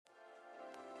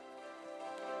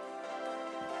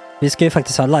Vi ska ju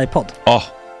faktiskt ha livepodd. Ja,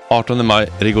 18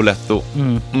 maj, Rigoletto.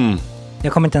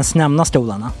 Jag kommer inte ens nämna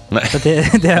stolarna. Nej. För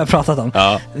det har jag pratat om.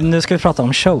 Ja. Nu ska vi prata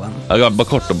om showen. Ja, bara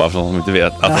kort då, bara för de som inte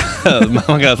vet.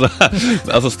 Man kan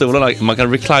alltså stolarna, man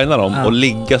kan reclina dem och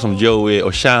ligga som Joey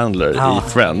och Chandler i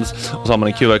Friends. Och så har man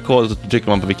en QR-kod och så trycker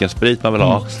man på vilken sprit man vill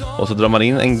ha. Och så drar man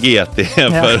in en GT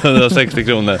för 160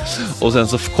 kronor. Och sen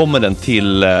så kommer den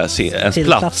till ens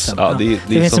plats. Ja, det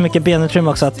finns så mycket benutrymme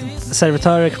också att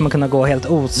servitörer kommer kunna gå helt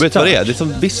ostört. Vet du vad det är? Det är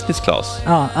som business class.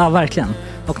 Ja, verkligen.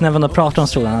 Och när man då pratar om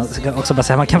stolarna så kan jag också bara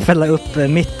säga att man kan fälla upp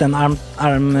mitten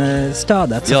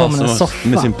armstödet så får man en soffa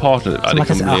med sin partner. Ja, det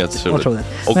kommer bli helt otroligt.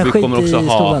 Och men vi kommer också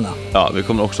stolarna. vi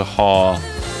kommer också ha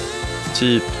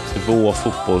typ 2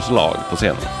 fotbollslag på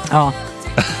scenen. Ja.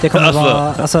 Det kommer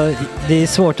vara, alltså det är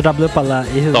svårt att rabbla upp alla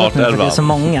i huvudet nu för det är så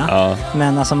många. Ja.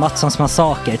 Men alltså Mattssons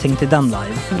massaker, tänk till den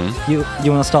live.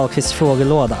 Jonas Dahlqvists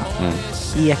frågelåda.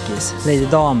 Ekis, Lady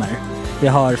Damer. Vi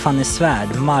har Fanny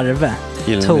Svärd, Marve,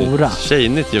 Tora.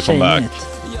 Tjejnytt gör comeback.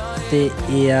 Det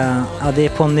är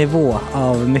på en nivå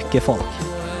av mycket folk.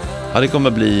 Ja, det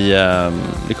kommer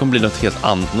bli något helt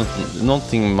annat.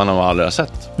 Någonting man har aldrig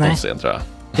sett på scen, tror jag.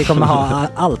 Det kommer ha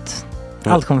allt.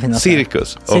 Allt kommer finnas.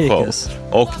 Cirkus.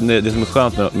 Och det som är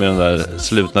skönt med de där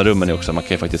slutna rummen är också att man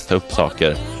kan ju faktiskt ta upp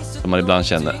saker som man ibland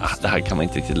känner det här kan man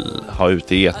inte riktigt ha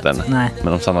ute i etern. Nej.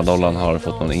 Men om Sanna Dollan har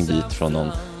fått någon invit från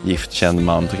någon giftkänd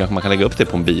man så kanske man kan lägga upp det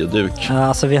på en bioduk. Ja,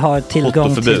 alltså vi har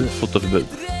tillgång till fotoförbud.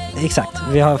 Exakt,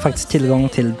 vi har faktiskt tillgång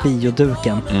till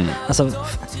bioduken. Alltså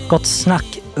Gott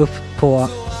Snack upp på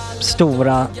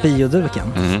stora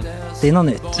bioduken. Det är något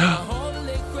nytt.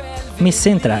 Missa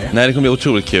inte det här. Nej, det kommer bli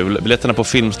otroligt kul. Biljetterna på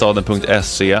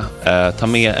filmstaden.se. Ta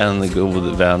med en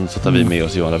god vän så tar vi med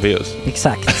oss Johan Rabaeus.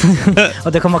 Exakt.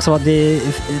 Och det kommer också vara det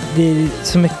är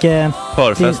så mycket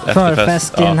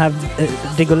förfest i den här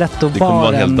Rigoletto-baren. Det kommer vara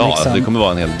en hel dag. Liksom. Det kommer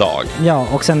vara en hel dag. Ja,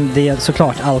 och sen det är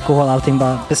såklart alkohol, allting.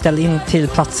 Bara beställ in till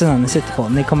platserna ni sitter på.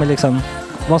 Ni kommer liksom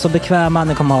vara så bekväma,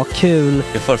 ni kommer ha kul.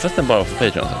 Är förfesten bara för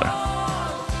Patreon eller?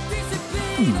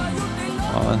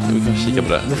 Ja, vi kan kika på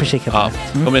det. Vi får kika på det.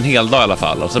 Det kommer en hel dag i alla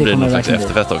fall. Och så blir det någon slags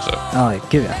efterfest också. Ja,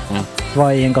 gud ja.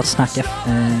 Vad är en Gott Snack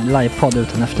livepodd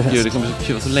utan efterfest? Gud, det kommer bli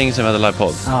kul. Så länge sedan vi hade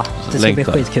livepodd. Ja, det ska bli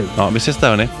skitkul. Ja, vi ses där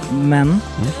hörni. Men,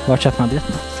 vart köper man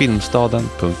biljetterna?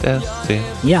 Filmstaden.se.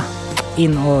 Ja,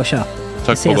 in och köp.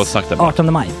 Tack på Gott Snack där.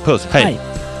 18 maj. Puss, hej.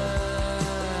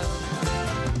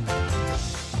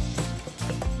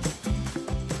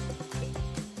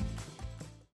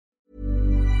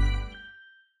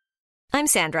 I'm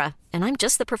Sandra, and I'm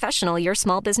just the professional your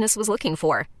small business was looking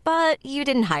for. But you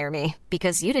didn't hire me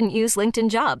because you didn't use LinkedIn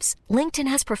Jobs.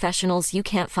 LinkedIn has professionals you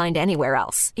can't find anywhere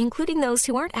else, including those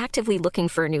who aren't actively looking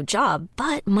for a new job,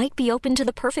 but might be open to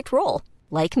the perfect role,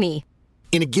 like me.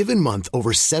 In a given month,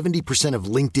 over 70% of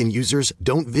LinkedIn users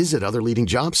don't visit other leading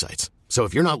job sites. So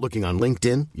if you're not looking on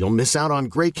LinkedIn, you'll miss out on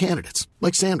great candidates,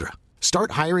 like Sandra.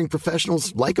 Start hiring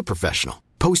professionals like a professional.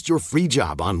 Post your free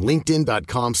job on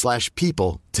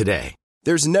linkedin.com/people today.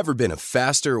 There's never been a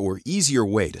faster or easier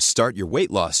way to start your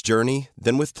weight loss journey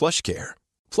than with PlushCare.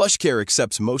 PlushCare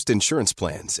accepts most insurance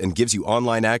plans and gives you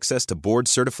online access to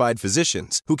board-certified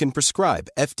physicians who can prescribe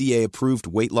FDA-approved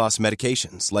weight loss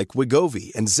medications like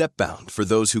Wegovy and Zepbound for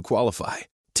those who qualify.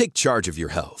 Take charge of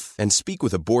your health and speak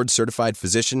with a board-certified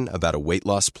physician about a weight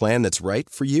loss plan that's right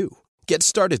for you. Get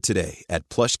started today at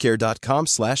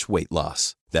plushcare.com/weightloss.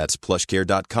 That's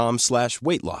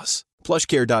plushcare.com/weightloss.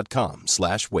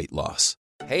 plushcare.com/weightloss.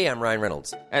 Hey, I'm Ryan Reynolds.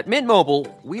 At Mint Mobile,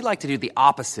 we like to do the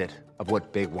opposite of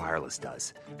what Big Wireless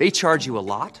does. They charge you a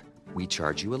lot, we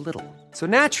charge you a little. So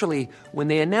naturally, when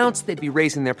they announced they'd be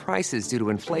raising their prices due to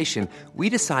inflation, we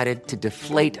decided to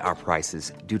deflate our prices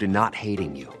due to not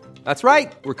hating you. That's right.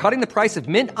 We're cutting the price of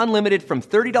Mint Unlimited from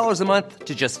 $30 a month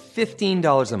to just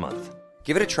 $15 a month.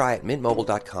 Give it a try at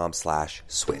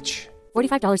mintmobile.com/switch.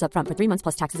 $45 up front for 3 months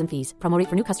plus taxes and fees. Promo rate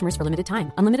for new customers for limited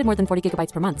time. Unlimited more than 40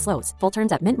 gigabytes per month. Slows full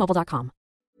terms at mintmobile.com.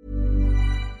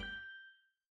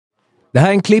 Det här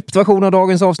är en klippt version av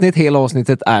dagens avsnitt. Hela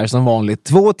avsnittet är som vanligt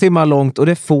 2 timmar långt och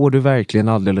det får du verkligen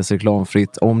alldeles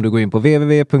reklamfritt om du går in på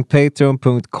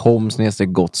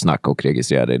www.patreon.com/gottsnack och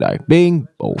registrerar dig där. Bing!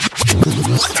 Oh.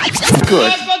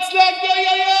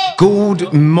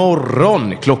 God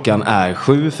morgon! Klockan är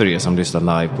 7 för er som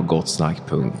lyssnar live på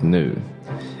gottsnack.nu.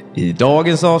 I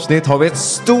dagens avsnitt har vi ett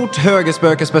stort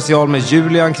högerspöke special med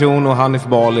Julian Kron och Hanif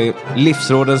Bali.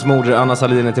 Livsrådens moder Anna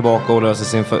Salin är tillbaka och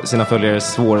löser sina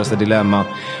följares svåraste dilemma.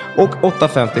 Och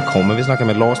 8.50 kommer vi snacka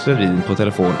med Lars Lerin på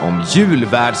telefon om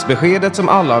julvärdsbeskedet som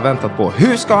alla har väntat på.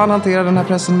 Hur ska han hantera den här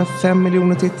pressen med 5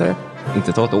 miljoner tittare?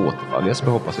 Inte ta ett återfall,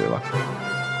 Jesper, hoppas vi, va?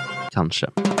 Kanske.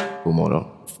 God morgon.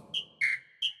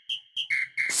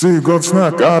 Gott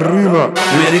snack, arriba.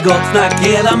 Nu är det gott snack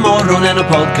hela morgonen och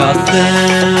podcasten.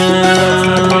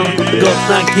 Gott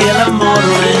snack hela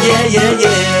morgonen, yeah, yeah,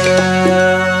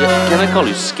 yeah. Can I call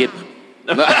you Skip?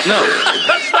 No.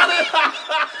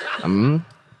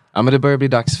 Ja, men det börjar bli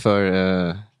dags för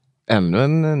ännu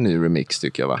en ny remix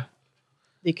tycker jag, va?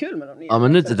 Det är kul med de nya. Ja,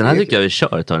 men nu, den här tycker jag vi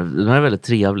kör. Den här är väldigt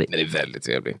trevlig. Den är väldigt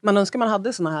trevlig. Man önskar man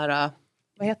hade såna här,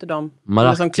 vad heter de?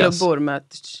 Maracas. Som klubbor med,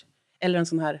 eller en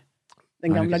sån här,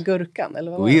 den gamla gurkan,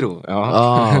 eller vad var Guiro,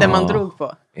 ja. Den man drog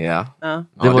på. Ja.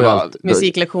 Det var ju allt.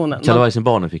 Musiklektionen. Kalle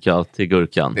Weissenbarnen fick ju alltid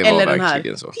gurkan. Det var eller verkligen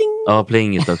den här. så. Pling. Ja,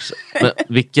 plinget också.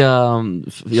 Men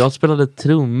jag spelade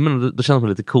trummor och då kände man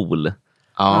lite cool.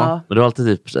 Ja. Men det var alltid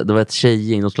typ, det var ett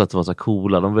tjejgäng, de skulle alltid vara så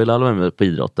coola. De ville alla med på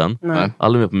idrotten.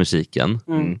 Alla med på musiken.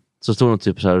 Så stod de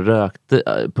typ så här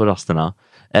rökte på rasterna.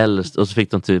 Och så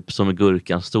fick de typ som med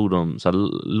gurkan, stod de så här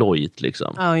lojt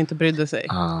liksom. Ja, och inte brydde sig.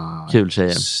 Kul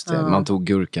tjejer. Man tog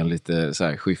gurkan lite så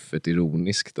här skyffet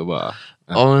ironiskt och bara...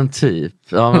 Ja, men typ.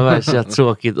 Ja, men verkligen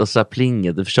tråkigt. Och så här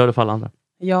plinget, det förstörde för alla andra.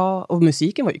 Ja, och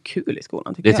musiken var ju kul i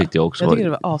skolan tycker jag. Det tyckte jag också. Jag tycker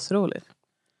det var asroligt.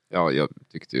 Ja, jag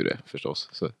tyckte ju det förstås.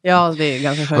 Så. Ja, det är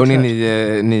ganska självklart.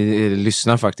 Hörrni, ni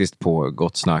lyssnar faktiskt på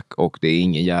Gott Snack och det är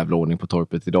ingen jävla ordning på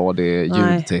torpet idag. Det är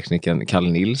ljudtekniken Kalle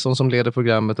Nilsson som leder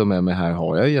programmet och med mig här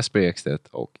har jag Jesper Ekstedt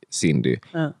och Cindy.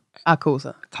 Ja.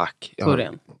 Akosa. Tack.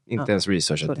 Inte ens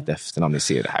researchat ditt efternamn, ni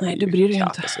ser det här. Nej, du bryr dig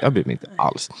inte. Jag bryr mig inte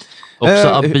alls. Också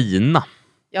Abina.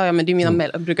 Ja, men det är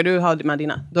mina brukar du ha med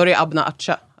dina? Då är det Abna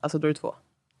Atcha, alltså då är det 2.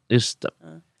 Just det.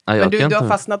 Ja, men du har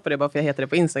fastnat på det bara för jag heter det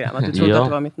på Instagram. Att du trodde att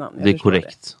det var mitt namn. Det är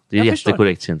korrekt. Det är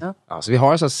jättekorrekt. Ja, så vi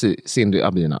har alltså Cindy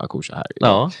Abina Akosa här.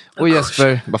 Ja. Och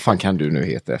Jesper, vad fan kan du nu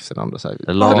heta efternamn?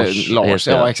 Lars.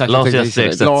 Ja, exakt. Lars Jesper.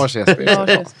 Efter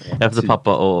Efter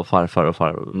pappa och farfar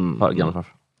och gamla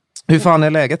farfar. Hur fan är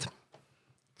läget?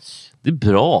 Det är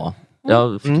bra.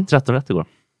 Jag fick 13 rätt igår.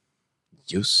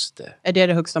 Just det. Är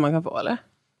det högsta man kan få, eller?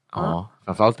 Ja,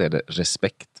 framförallt är det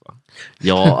respekt, va?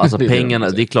 Ja, alltså pengarna,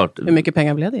 det är klart. Hur mycket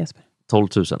pengar blev det, Jesper? 12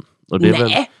 000. Och det är väl,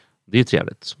 det är ju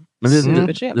trevligt. Men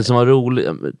det som var roligt,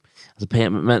 alltså,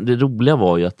 men det roliga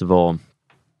var ju att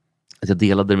jag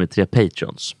delade det med 3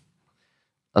 patrons.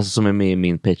 Alltså som är med i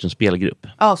min Patreon-spelgrupp.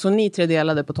 Ja, så ni 3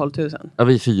 delade på 12 000? Ja,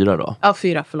 vi 4 då. Ja,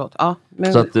 4, förlåt. Ja,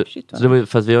 men så det var ju,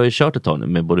 för att vi har ju kört ett tag nu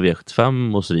med både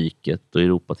V75 och Riket och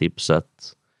Europatipset.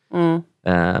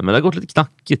 Men det har gått lite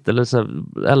knackigt. Eller så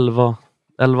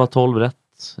 11-12 rätt.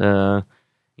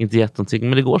 Inte gett någonting.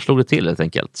 Men igår slog det till helt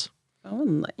enkelt.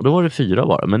 Nej. Och då var det 4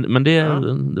 bara. Men det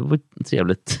var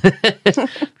trevligt.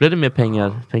 Blev det mer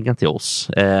pengar till oss.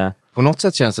 På något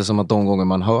sätt känns det som att de gånger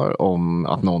man hör om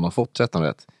att någon har fått 13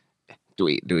 rätt, då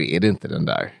är det inte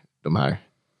de här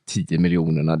 10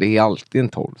 miljonerna. Det är alltid en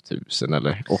 12 000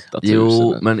 eller 8 000.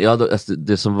 Jo, men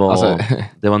det som var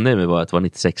det var nu var att det var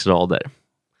 96 rader.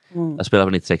 Jag spelade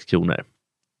för 96 kronor.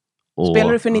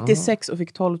 Spelade du för 96 och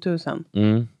fick 12 000?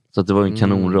 Så att det var en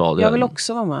kanonrad. Jag vill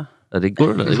också vara med. Det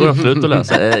går absolut att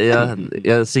läsa.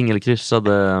 Jag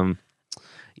singelkryssade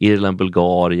Irland,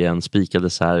 Bulgarien, spikade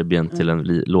Serbien till en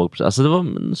låg procent. Alltså det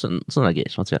var sådana grejer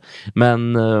som var trevligt.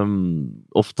 Men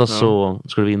ofta så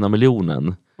ska du vinna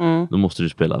miljonen. Då måste du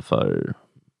spela för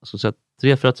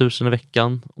 3-4 000 i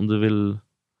veckan om du vill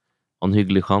ha en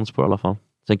hygglig chans på det, i alla fall.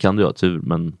 Sen kan du ha tur,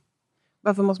 men...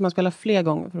 Varför måste man spela fler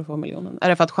gånger för att få miljonen? Är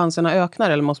det för att chanserna ökar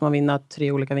eller måste man vinna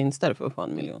 3 olika vinster för att få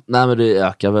en miljon? Nej, men det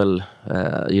ökar väl.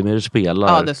 Ju mer du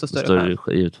spelar, desto större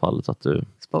i utfallet. Att du...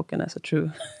 Spoken as a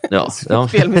true. Ja.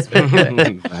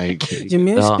 Spelmissbrukare. Ju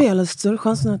mer du spelar, desto större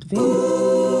chansen att vinna.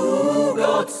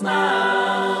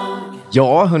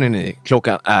 Ja, hörni,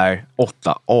 klockan är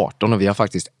 8:18 och vi har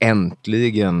faktiskt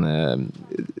äntligen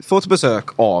fått besök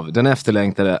av den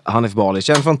efterlängtade Hanif Bali,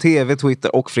 känd från TV,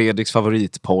 Twitter och Fredriks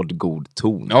favoritpodd God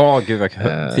ton. Ja, gud vad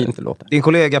fint det låter. Din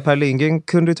kollega Per Lindgren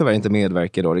kunde ju tyvärr inte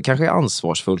medverka idag. Det kanske är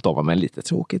ansvarsfullt av honom, men lite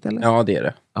tråkigt, eller? Ja, det är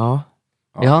det. Ja.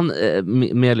 Är han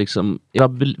mer liksom...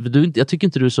 jag tycker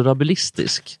inte du är så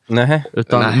rabulistisk. Nej.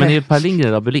 Men är Per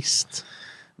Lindgren rabulist?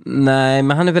 Nej,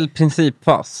 men han är väl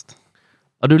principfast.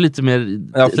 Ja, du är lite mer...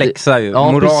 Ja, flexar ju.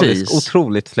 Ja, moraliskt, precis.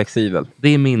 Otroligt flexibel. Det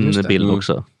är min bild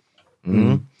också.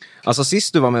 Alltså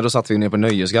sist du var med, då satt vi ner på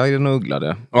Nöjesguiden och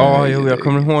ugglade. Ja, jag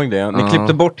kommer ihåg det. Ni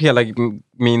klippte bort hela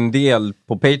min del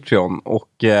på Patreon.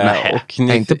 Och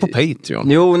ni... inte på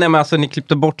Patreon. Jo, nej, men alltså ni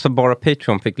klippte bort så bara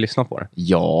Patreon fick lyssna på det.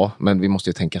 Ja, men vi måste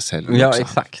ju tänka själv. Ja,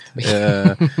 exakt.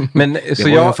 Men, så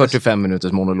jag har 45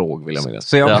 minuters monolog, vill jag minnas.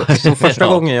 Så första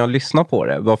gången jag lyssnade på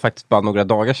det var faktiskt bara några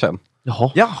dagar sedan.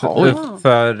 Jaha.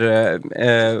 För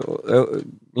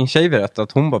min tjej berättade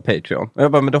att hon var Patreon. Och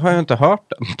jag bara, men då har jag inte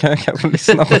hört den. Kan jag kanske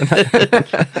lyssna på den här?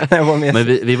 Jag var med. Men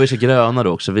vi var ju så gröna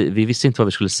då också. Vi visste inte vad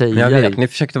vi skulle säga. Jag vet, ni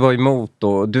försökte vara emot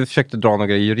och du försökte dra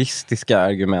några juristiska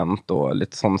argument och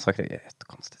lite sådana saker.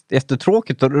 Jättekonstigt.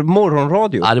 Jättetråkigt. Och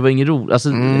morgonradio. Ja, det var ingen roligt. Alltså,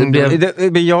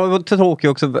 jag var tråkig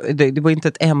också. Det var inte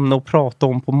ett ämne att prata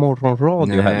om på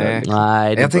morgonradio heller.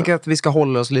 Nej, jag tänker att vi ska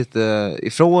hålla oss lite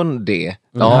ifrån det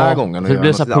den här gången. För det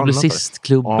blev så här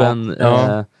Publicistklubben.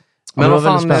 Ja. Men vad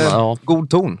fan, god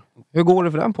ton. Hur går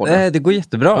det för den podden? Det går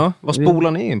jättebra. Ja, vad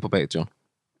spolar ni in på Patreon?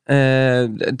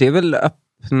 Det är väl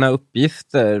öppna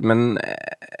uppgifter, men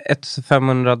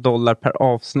 $1,500 per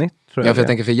avsnitt. Tror jag. För jag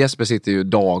tänker, för Jesper sitter ju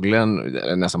dagligen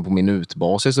nästan på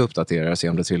minutbasis och uppdaterar, se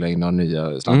om det trillar in några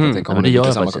nya slantar. Men det gör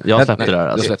jag faktiskt. Jag släppte det där.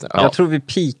 Alltså. Jag tror vi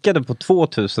pikade på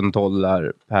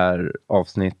 $2,000 per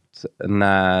avsnitt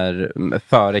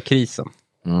före krisen.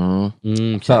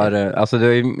 Alltså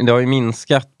det har ju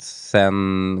minskat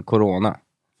sen corona.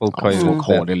 Folk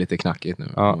har det lite knackigt nu.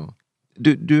 Ja.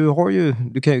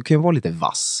 Du kan ju vara lite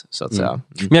vass, så att säga.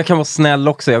 Men jag kan vara snäll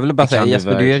också. Jag vill bara säga,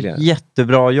 Jesper, du gör ett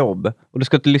jättebra jobb. Och du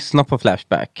ska inte lyssna på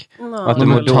Flashback. Att du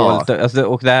mår dåligt. Alltså,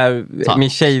 och det här, min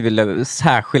tjej ville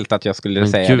särskilt att jag skulle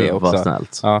säga det också. Vad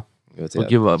snällt. Ja. Och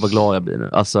gud vad glad jag blir nu.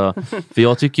 Alltså, för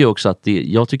jag tycker ju också att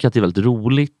det är väldigt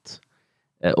roligt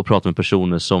att prata med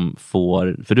personer som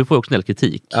för du får ju också en del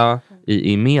kritik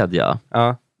i media.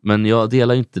 Ja. Men jag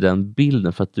delar ju inte den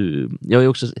bilden för att jag är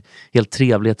också helt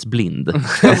trevlighetsblind.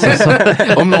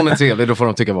 Om någon är trevlig, då får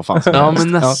de tycka vad fan som helst.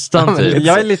 Men nästan typ.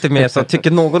 Jag är lite mer så,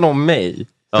 tycker någon om mig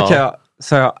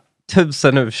så jag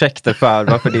 1000 ursäkter för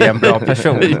varför det är en bra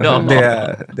person.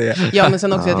 Ja, men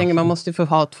sen också, jag tänker man måste få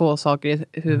ha två saker i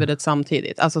huvudet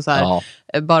samtidigt. Alltså så här,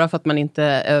 bara för att man inte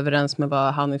är överens med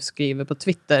vad Hanif skriver på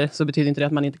Twitter, så betyder inte det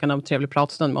att man inte kan ha en trevlig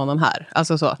pratstund med honom här.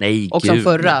 Alltså så. Nej, och som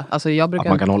förra, alltså jag brukar... Att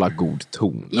man kan hålla god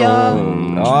ton.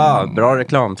 Ja, bra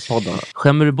reklam.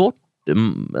 Skämmer du bort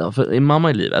är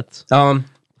mamma i livet? Ja.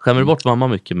 Skämmer du bort mamma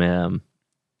mycket med...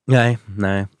 Nej.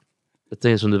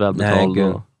 Det är som du väl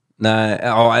betalar. Nej,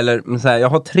 eller så här, jag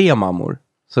har 3 mammor.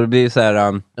 Så det blir så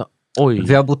här... Oj.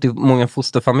 Vi har bott i många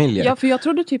fosterfamiljer. Ja, för jag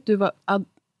trodde typ du var...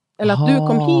 Eller att du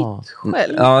kom hit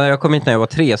själv. Ja, jag kom hit när jag var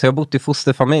 3. Så jag har bott i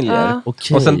fosterfamiljer.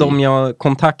 Okay. Och sen de jag har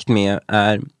kontakt med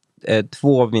är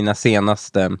 2 av mina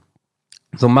senaste...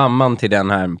 Så mamman till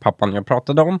den här pappan jag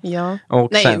pratade om. Ja.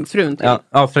 Och frun till.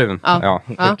 Ja, frun. Ja,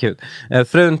 det är kul.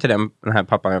 Frun till den här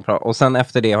pappan jag pratade om. Och sen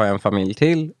efter det har jag en familj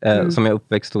till. Som jag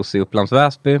uppväxt hos i Upplands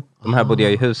Väsby. De här bodde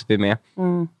jag i Husby med.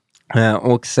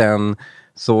 Och sen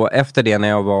så efter det när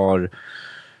jag var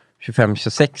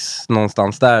 25-26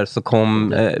 någonstans där. Så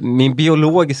kom min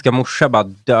biologiska morsa bara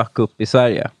dök upp i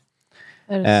Sverige.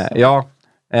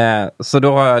 Så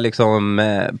då har jag liksom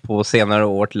på senare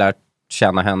år lärt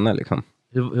känna henne liksom.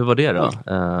 Hur var det då?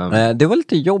 Det var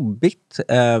lite jobbigt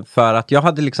för att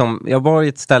jag var i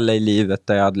ett ställe i livet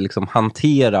där jag hade liksom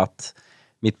hanterat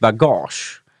mitt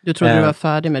bagage. Du trodde du var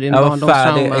färdig med din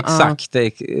barndomstrauma? Jag var färdig,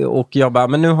 exakt. Och jag bara,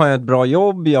 men nu har jag ett bra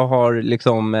jobb. Jag har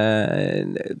liksom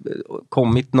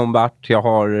kommit någon vart. Jag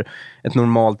har ett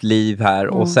normalt liv här.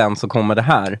 Och sen så kommer det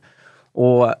här.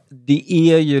 Och det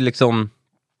är ju liksom...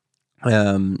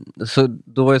 så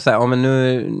då är det så här, men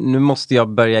nu måste jag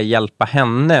börja hjälpa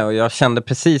henne. Och jag kände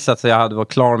precis att jag hade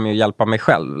varit klar med att hjälpa mig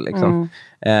själv liksom.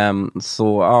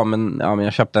 Men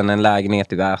jag köpte en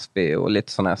lägenhet i Väsby och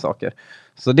lite sådana här saker.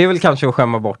 Så det är väl kanske att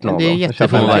skämma bort någon. Det är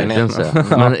jättefint.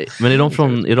 Men är de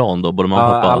från Iran då? Borde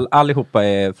man hoppa? Allihopa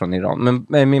är från Iran.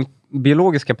 Men min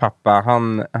biologiska pappa,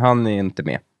 han är inte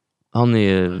med. Han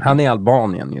är i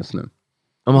Albanien just nu.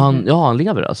 Han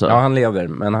lever alltså? Ja, han lever.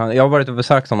 Men jag har varit och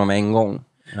besökt honom en gång.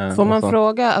 Får man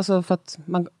fråga, alltså för att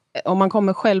om man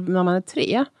kommer själv när man är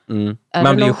 3.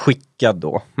 Man blir ju skickad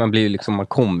då. Man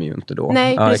kommer ju inte då.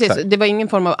 Nej, precis. Exakt. Det var ingen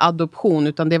form av adoption,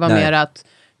 utan det var mer att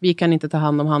vi kan inte ta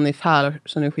hand om Hanif här,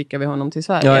 så nu skickar vi honom till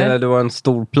Sverige. Ja, det var en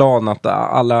stor plan att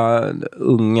alla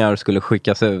ungar skulle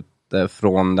skickas ut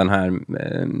från den här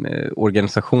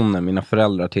organisationen mina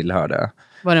föräldrar tillhörde.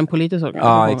 Var det en politisk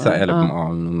organisation? Ja, exakt.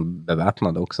 Eller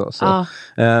beväpnade också. Så.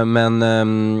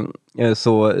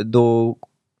 Så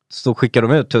då skickade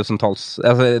de ut tusentals,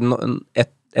 alltså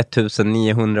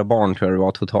 1900 barn tror jag det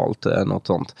var totalt, något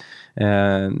sånt.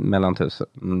 Mellan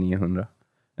 1900.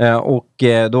 Och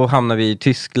då hamnar vi i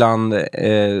Tyskland,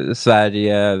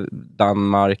 Sverige,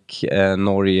 Danmark,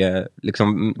 Norge,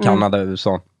 liksom Kanada,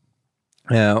 USA.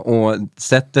 Och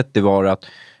sättet det var att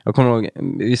jag kommer ihåg,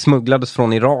 vi smugglades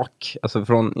från Irak. Alltså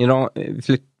från Iran,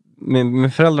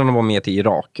 med föräldrarna var med till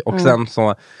Irak. Och sen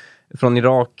så från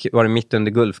Irak var det mitt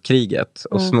under Gulfkriget.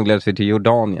 Och smugglades vi till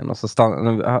Jordanien. Och så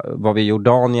var vi i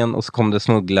Jordanien och så kom det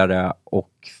smugglare och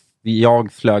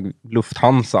jag flög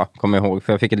Lufthansa, kommer jag ihåg.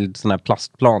 För jag fick ett litet sån här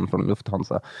plastplan från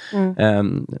Lufthansa.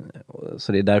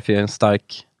 Så det är därför jag är en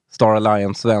stark Star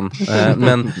Alliance-vän.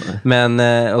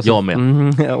 Jag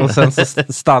med. Och sen så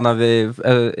stannade vi,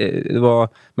 det var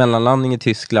mellanlandning i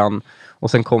Tyskland.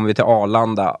 Och sen kom vi till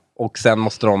Arlanda. Och sen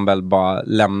måste de väl bara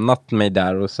lämnat mig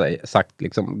där och sagt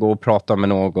liksom, gå och prata med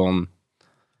någon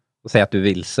och säga att du är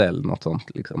vilse eller något sånt.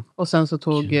 Liksom. Och sen så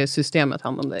tog systemet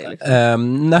hand om dig?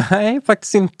 Liksom. Nej,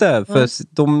 faktiskt inte.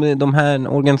 För de här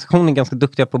organisationerna är ganska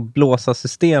duktiga på att blåsa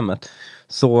systemet.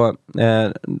 Så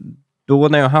då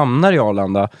när jag hamnar i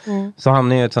Arlanda så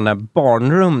hamnar jag i ett sånt här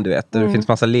barnrum, du vet. Där det finns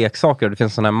massa leksaker och det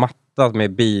finns sån här matta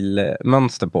med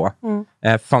bilmönster på.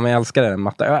 Fan, jag älskar den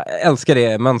matta. Jag älskar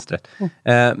det mönstret.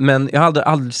 Men jag hade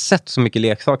aldrig sett så mycket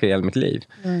leksaker i hela mitt liv.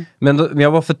 Men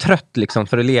jag var för trött liksom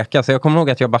för att leka. Så jag kommer ihåg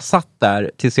att jag bara satt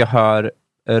där tills jag hör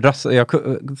röster. Jag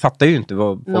fattar ju inte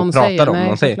vad folk pratar om.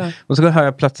 Någon säger. Och så hör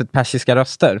jag plötsligt persiska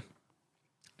röster.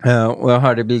 Och jag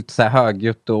hörde det bli lite så här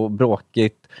högljutt och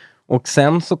bråkigt. Och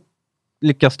sen så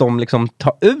lyckas de liksom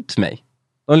ta ut mig.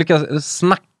 De lyckas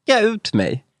snacka ut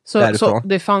mig. Så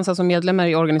det fanns alltså medlemmar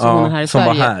i organisationen här i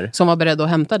Sverige som var beredda att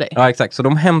hämta dig? Ja, exakt. Så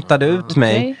de hämtade ut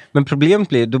mig. Men problemet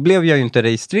blev, då blev jag ju inte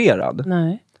registrerad.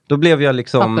 Nej. Då blev jag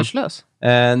liksom... Papperslös?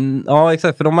 Ja,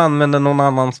 exakt. För de använde någon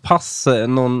annans pass,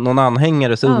 någon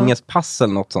anhängares unges pass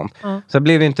eller något sånt. Så jag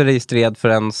blev inte registrerad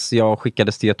förrän jag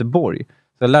skickades till Göteborg.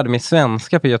 Så jag lärde mig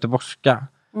svenska på göteborgska.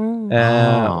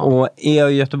 Och är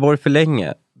jag i Göteborg för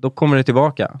länge, då kommer det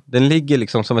tillbaka. Den ligger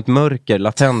liksom som ett mörker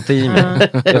latent i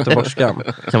mig. Göteborgskan.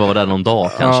 Kan vara där någon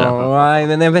dag kanske. Nej,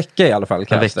 men en vecka i alla fall.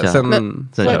 En vecka. Sen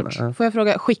får jag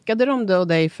fråga, skickade de då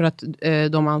dig för att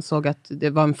de ansåg att det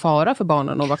var en fara för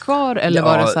barnen att vara kvar? Eller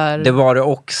var det så här... det var det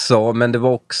också. Men det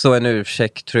var också en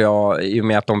ursäkt, tror jag, i och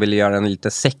med att de ville göra en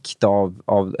lite sekt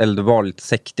av eller det var lite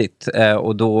sektigt.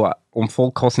 Och då, om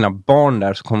folk har sina barn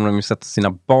där så kommer de ju sätta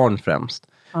sina barn främst.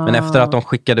 Men efter att de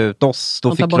skickade ut oss,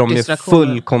 då fick de ju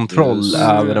full kontroll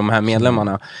över de här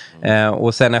medlemmarna.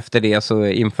 Och sen efter det så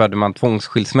införde man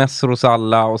tvångsskilsmässor hos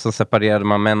alla. Och så separerade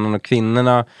man männen och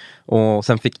kvinnorna. Och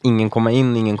sen fick ingen komma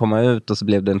in, ingen komma ut. Och så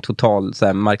blev det en total så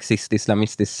här,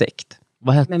 marxist-islamistisk sekt.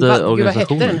 Vad hette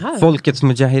organisationen? Den här? Folkets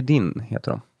Mujahedin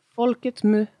heter de. Folkets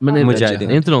Men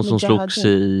är inte de som slogs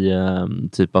i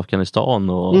typ Afghanistan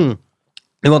och...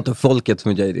 Det var inte Folkets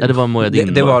Mujahedin. Ja, det var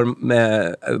Mujahedin. Det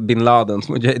var Bin Ladens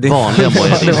Mujahedin. Vanliga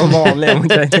Mujahedin. Det var vanliga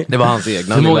Mujahedin. Det var hans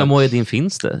egna. Hur många Mujahedin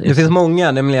finns det? Det finns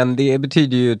många, nämligen det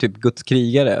betyder ju typ Guds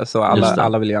krigare. Så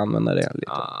alla vill ju använda det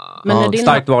lite. Men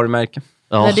starkt varumärke.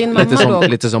 När din mamma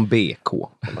lite som BK.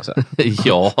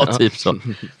 Ja, typ så.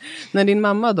 När din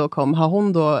mamma då kom, har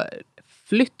hon då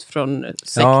flytt från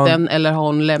sekten eller har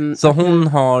hon lämnat? Så hon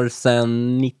har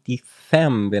sedan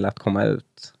 95 velat komma ut.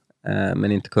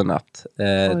 Men inte kunnat.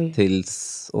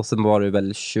 Och sen var det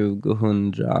väl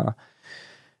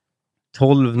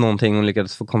 2012 någonting hon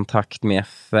lyckades få kontakt med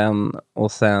FN.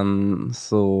 Och sen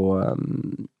så...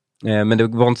 men det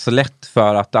var inte så lätt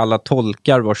för att alla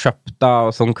tolkar var köpta.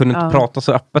 Och så hon kunde inte prata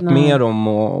så öppet med dem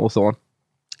och så.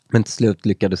 Men till slut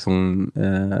lyckades hon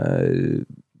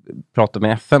prata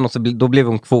med FN. Och så, då blev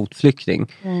hon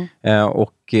kvotflykting.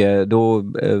 Och då...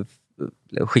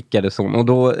 skickades hon. Och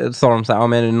då sa de så här,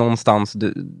 men är det någonstans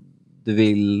du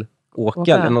vill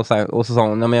åka? Och så sa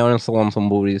hon, men jag har en son som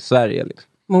bor i Sverige.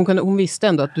 Liksom. Men hon visste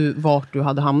ändå att vart du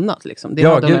hade hamnat. Liksom.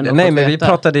 Det men vi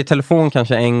pratade i telefon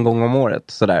kanske en gång om året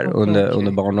sådär,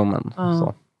 under barndomen.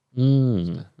 Så.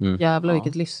 Jävlar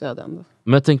vilket livsöde ändå.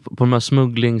 Men jag tänker på de här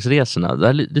smugglingsresorna. Det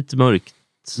är lite mörkt.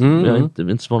 Jag är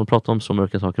inte så van att prata om så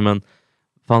mörka saker, men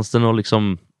fanns det något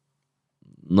liksom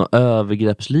något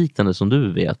övergreppsliknande som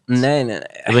du vet? Nej.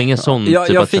 Det var ingen sån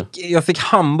jag fick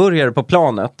hamburgare på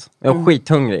planet. Jag var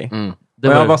skithungrig.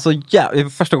 Jag var så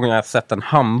första gången jag sett en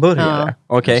hamburgare.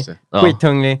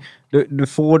 Skithungrig. Du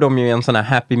får dem ju i en sån här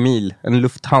Happy Meal. En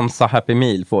Lufthansa Happy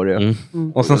Meal får du.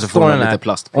 Och sen står den här.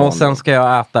 Och sen ska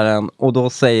jag äta den. Och då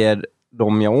säger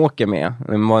de jag åker med,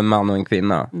 det var en man och en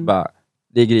kvinna, bara,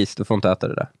 det är gris, du får inte äta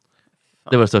det där.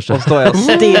 Det var det största. Och står jag och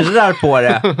stirrar på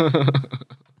det.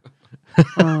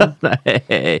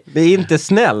 Nej. Det är inte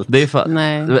snällt. Det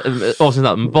är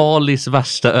avsnitt Balis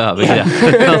värsta övergrepp.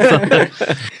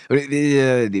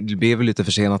 Det blev väl lite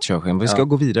försenat körsken. Vi ska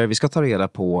gå vidare. Vi ska ta reda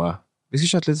på... Vi ska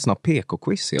köra ett lite snabbt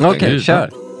PK-quiz. Okej,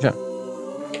 kör.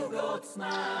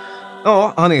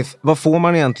 Ja, Hanif, vad får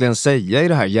man egentligen säga i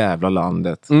det här jävla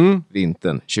landet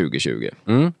vintern 2020?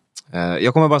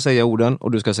 Jag kommer bara säga orden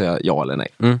och du ska säga ja eller nej.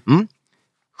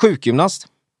 Sjukgymnast?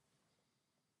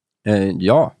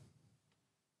 Ja.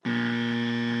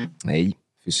 Nej,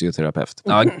 fysioterapeut.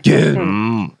 Ja, gud.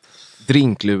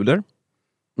 Drinkluder?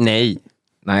 Nej.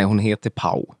 Nej, hon heter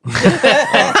Pau.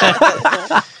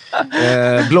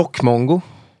 Blockmongo.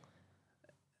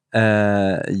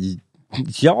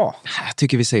 Ja. Jag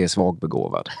tycker vi säger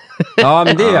svagbegåvad. Ja,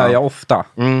 men det gör jag ofta.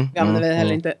 Jag använder väl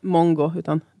heller inte mongo,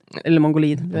 eller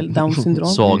mongolid, eller Down syndrom.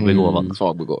 Svagbegåvad.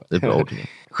 Svagbegåvad. Det är bra ord.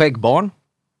 Skäggbarn?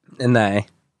 Nej.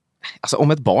 Alltså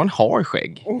om ett barn har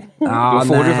skägg, då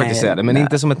får du faktiskt säga det. Men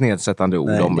inte som ett nedsättande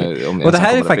ord. Om och det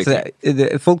här är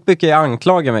faktiskt, folk brukar ju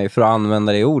anklaga mig för att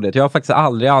använda det ordet. Jag har faktiskt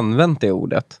aldrig använt det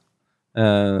ordet.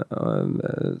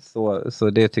 Så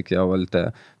det tycker jag var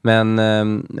lite. Men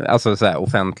alltså så här,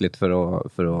 offentligt för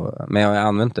att men jag har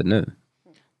använt det nu.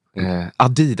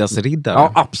 Adidas-riddare.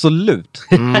 Ja, absolut.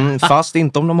 Fast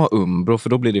inte om de har Umbro, för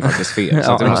då blir det faktiskt fel.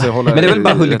 Så att måste hålla. Men det är väl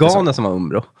bara huliganer som har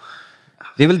Umbro.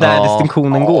 Det är väl där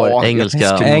distinktionen går.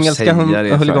 Engelska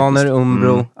huliganer,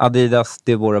 Umbro, Adidas,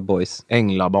 det är våra boys.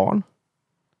 Änglabarn.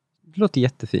 Det låter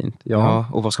jättefint. Ja,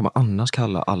 och vad ska man annars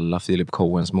kalla alla Philip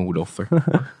Cohens mordoffer?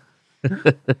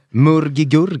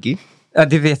 Murgi-gurgi. Ja,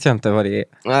 det vet jag inte vad det är.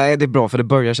 Nej, det är bra, för det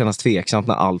börjar kännas tveksamt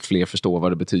när allt fler förstår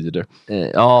vad det betyder.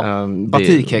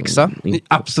 Batikhäxa.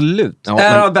 Absolut.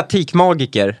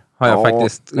 Batikmagiker har jag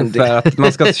faktiskt. För att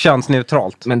man ska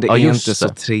könsneutralt. Men det är inte så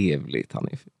trevligt,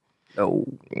 Hanif.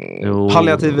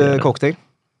 Palliativ cocktail.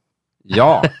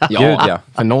 Ja, gud ja.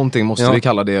 För någonting måste vi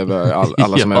kalla det över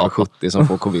alla som är över 70 som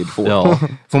får covid.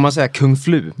 Får man säga kung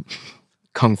flu?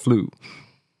 Kung flu.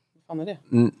 Vad är det?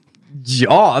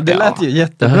 Ja, det lät ju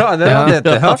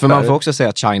jättebra. För man får också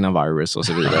säga China virus och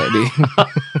så vidare.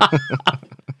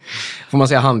 Får man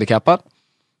säga handikappad?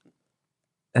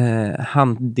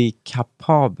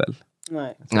 Handikappabel.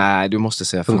 Nej, du måste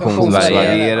säga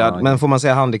funktionsvarierad. Men får man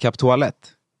säga handikapptoalett?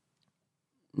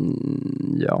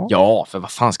 Ja. Ja, för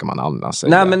vad fan ska man annars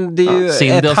säga? Nej, men det är ju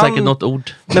Cindy har säkert något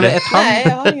ord. Nej,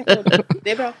 jag har inget ord.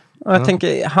 Det är bra. Jag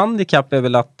tänker, handikapp är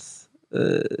väl att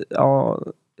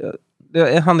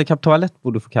handikapptoalett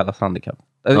borde få kallas handikapp.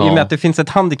 I och med att det finns ett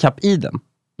handikapp i den.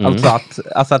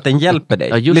 Alltså att den hjälper dig.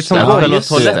 Ja, just det. Själva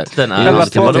toaletten är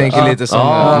jag tänker lite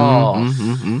som...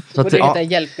 Så det är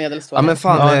hjälpmedelstoalett. Ja, men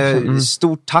fan,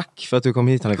 stort tack för att du kom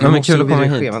hit. Ja, men kul att komma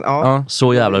hit.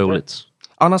 Så jävla roligt.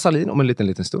 Anna Salin om en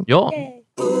liten stund. Ja.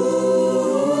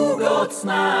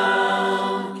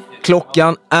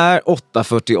 Klockan är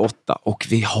 8:48 och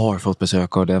vi har fått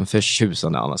besök av den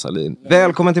förtjusande Anna Salin.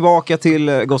 Välkommen tillbaka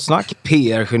till Gott Snack,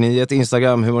 PR-geniet,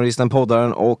 Instagram-humoristen,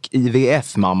 poddaren och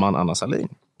IVF-mamman Anna Salin.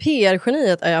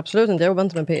 PR-geniet är jag absolut inte, jag jobbar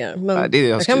inte med PR. Men nej,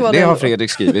 det har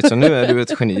Fredrik skrivit, så nu är du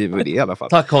ett geni i det i alla fall.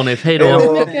 Tack Hanif, hej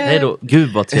då. Hej då.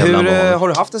 Gud vad trevligt. Hur har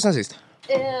du haft det sen sist?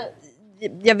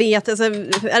 Jag vet, alltså,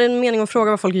 är det en mening att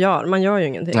fråga vad folk gör? Man gör ju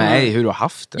ingenting. Nej, hur du har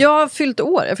haft det. Jag har fyllt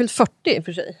år, jag har fyllt 40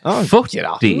 för sig. 40?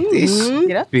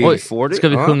 Oj, ska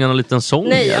vi sjunga någon liten sång?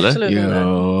 Nej, eller? Absolut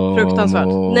inte. Fruktansvärt.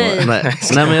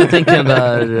 Nej, men jag tänker den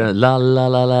där la la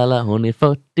la la la, hon är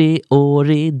 40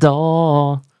 år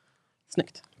idag.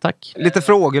 Snyggt. Tack. Lite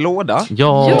frågelåda.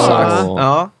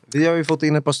 Ja. Vi har ju fått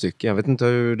in ett par stycken. Jag vet inte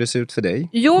hur det ser ut för dig.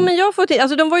 Jo, men jag har fått in,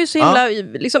 alltså de var ju så himla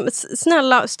liksom,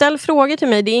 snälla, ställ frågor till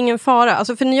mig, det är ingen fara.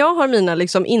 Alltså för när jag har mina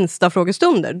liksom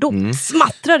Insta-frågestunder, då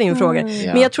smattrar det in frågor.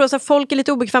 Men jag tror att folk är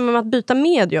lite obekväma med att byta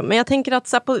medium. Men jag tänker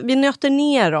att vi nöter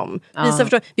ner dem.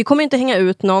 Vi kommer inte hänga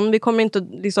ut någon, vi kommer inte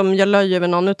liksom göra löj över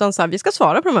någon, utan vi ska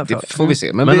svara på de här frågorna. Det får vi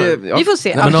se. Vi får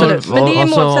se, absolut. Men det är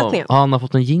målsättningen. Har Anna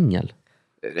fått en jingle?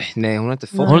 Nej, hon har inte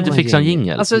fått. Har du inte fixat en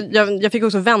jingle? Alltså, jag fick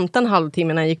också vänta en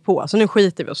halvtimme när jag gick på. Så nu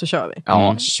skiter vi och så kör vi.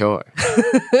 Ja, kör.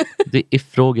 Det är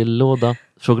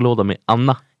frågelåda med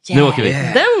Anna. Nu åker vi.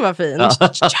 Den var fin.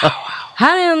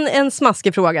 Här är en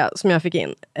smaskig fråga som jag fick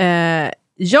in.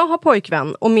 Jag har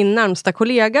pojkvän och min närmsta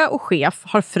kollega och chef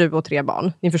har fru och 3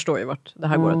 barn. Ni förstår ju vart det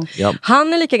här går. Ja.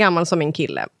 Han är lika gammal som min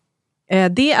kille.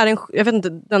 Det är jag vet inte,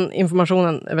 den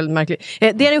informationen är väldigt märklig.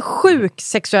 Det är en sjuk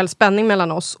sexuell spänning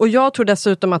mellan oss och jag tror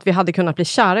dessutom att vi hade kunnat bli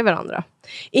kära i varandra.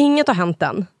 Inget har hänt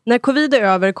än. När covid är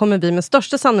över kommer vi med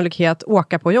största sannolikhet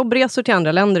åka på jobbresor till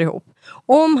andra länder ihop.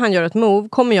 Om han gör ett move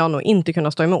kommer jag nog inte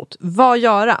kunna stå emot. Vad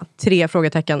göra? 3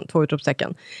 frågetecken, 2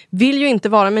 utropstecken. Vill ju inte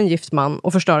vara med en gift man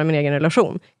och förstöra min egen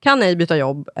relation. Kan ej byta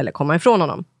jobb eller komma ifrån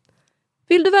honom.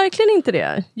 Vill du verkligen inte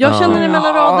det? Jag känner det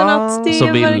mellan raderna att det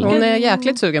är verkligen... Hon är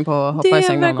jäkligt sugen på att hoppa i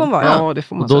säng. Det verkar hon vara. Ja, det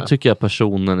får man då säga. tycker jag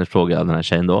personen i fråga, den här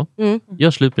tjejen då,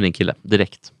 gör slut med din kille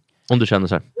direkt. Om du känner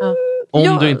så här.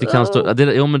 Om du inte kan stå...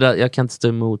 jag kan inte stå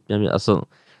emot. Alltså,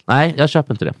 nej, jag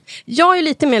köper inte det. Jag är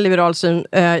lite mer liberal syn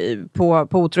på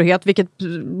otrohet, vilket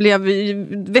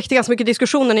väckte ganska mycket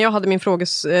diskussioner när jag hade min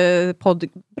frågepodd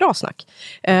Bra snack.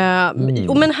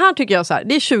 Men här tycker jag så här,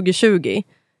 det är 2020.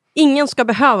 Ingen ska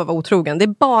behöva vara otrogen. Det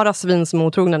är bara svin som är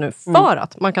otrogna nu för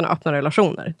att man kan öppna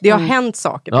relationer. Det har hänt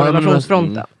saker på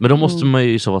relationsfronten. Men då måste man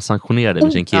ju så vara sanktionerad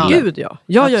med sin kille. Gud, ja.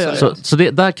 Så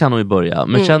där kan hon ju börja.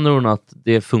 Men känner hon att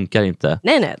det funkar inte,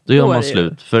 nej, då gör man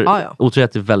slut. För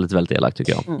otrohet är väldigt, väldigt elakt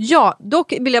tycker jag. Ja,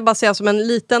 dock vill jag bara säga som en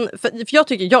liten... För jag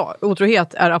tycker,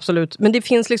 otrohet är absolut... Men det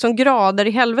finns liksom grader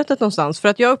i helvetet någonstans. För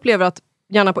att jag upplever att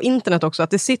gärna på internet också, att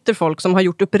det sitter folk som har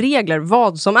gjort upp regler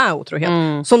vad som är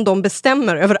otrohet. Som de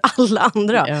bestämmer över alla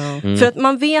andra. För att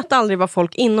man vet aldrig vad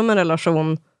folk inom en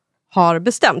relation har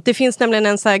bestämt. Det finns nämligen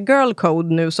en så här girl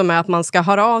code nu som är att man ska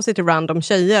höra av sig till random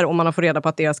tjejer om man har fått reda på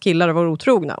att deras killar var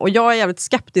otrogna. Och jag är jävligt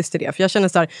skeptisk till det, för jag känner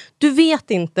så här, du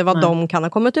vet inte vad de kan ha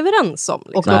kommit överens om.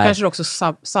 Liksom. Och då kanske det också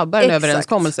sabbar en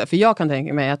överenskommelse. För jag kan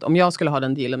tänka mig att om jag skulle ha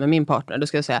den dealen med min partner, då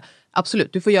skulle jag säga,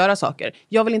 absolut, du får göra saker.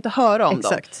 Jag vill inte höra om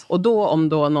dem. Och då om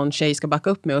då någon tjej ska backa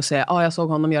upp mig och säga, jag såg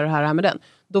honom göra det här med den.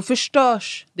 Då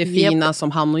förstörs det fina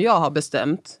som han och jag har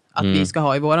bestämt att vi ska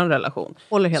ha i våran relation.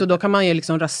 Så då kan man ju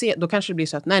liksom rasera, då kanske det blir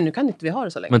så att nej, nu kan inte vi ha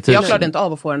det så länge. Men jag klarade inte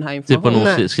av att få den här informationen.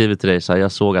 Typ någon skriver till dig så här,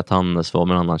 jag såg att han var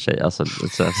med en annan tjej. Alltså,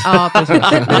 ja, precis.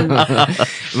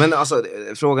 Men alltså,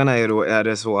 frågan är ju då, är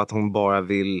det så att hon bara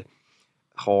vill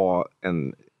ha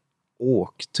en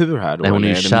åktur här då? Nej, hon är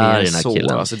ju kär i den här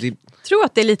killen. Alltså, Jag tror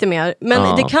att det är lite mer.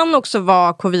 Men det kan också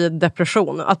vara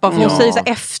covid-depression. Att bara för hon säger så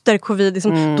här, efter covid,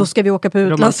 liksom, då ska vi åka på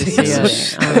utlandsresor.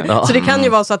 Så det kan ju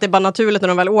vara så att det är bara naturligt när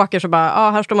de väl åker. Så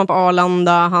bara, här står man på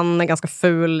Arlanda. Han är ganska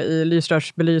ful i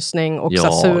lysrörsbelysning. Och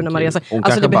så sur när man reser. Hon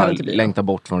kanske bara längtar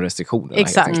bort från restriktionerna.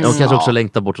 Exakt. Hon kanske också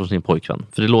längtar bort från sin pojkvän.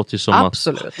 För det låter ju som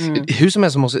absolut. Hur som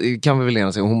helst kan vi väl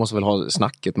lena sig. Hon måste väl ha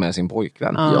snacket med sin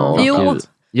pojkvän. Jo.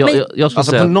 Jag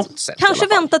alltså på något sätt. Kanske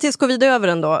vänta tills covid är över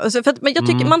ändå. Alltså, men jag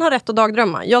tycker man har rätt att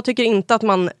dagdrömma. Jag tycker inte att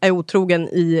man är otrogen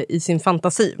i sin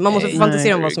fantasi. Man måste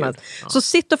fantisera om vad som helst. Så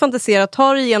sitt och fantisera,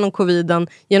 ta dig igenom coviden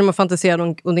genom att fantisera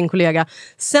om din kollega.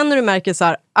 Sen när du märker så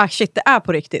här, shit, det är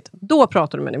på riktigt, då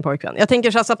pratar du med din pojkvän. Jag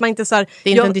tänker så här, så att man inte så här, det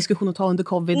är inte en diskussion att ta under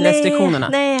covid-restriktionerna.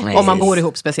 Nej. Om man bor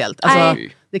ihop speciellt. Alltså,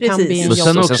 det kan bli en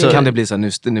sen kan det bli så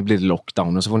här, nu blir det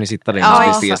lockdown och så får ni sitta där i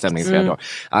en spelstämning i flera dagar.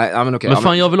 Men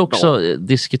fan, jag vill också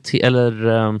diskutera, eller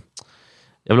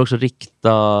jag vill också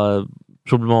rikta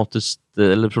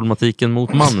problematiken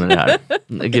mot mannen i det här.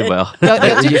 Gud vad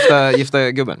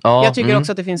gifta gubben. Ja. Jag tycker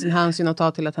också att det finns en hänsyn att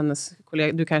ta till att hennes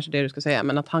kollega, du kanske det du ska säga,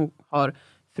 men att han har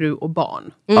fru och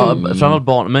barn. Ja, framförallt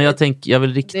barn. Men jag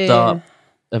vill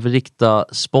rikta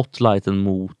spotlighten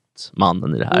mot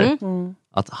mannen i det här.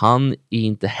 Att han har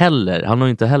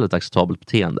inte heller ett acceptabelt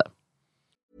beteende.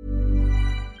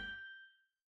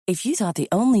 If you thought the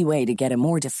only way to get a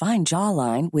more defined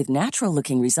jawline with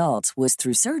natural-looking results was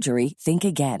through surgery, think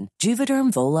again.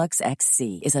 Juvederm Volux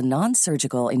XC is a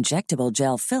non-surgical injectable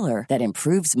gel filler that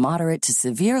improves moderate to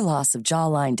severe loss of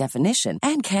jawline definition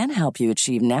and can help you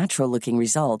achieve natural-looking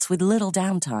results with little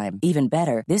downtime. Even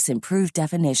better, this improved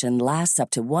definition lasts up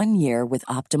to 1 year with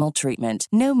optimal treatment.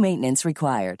 No maintenance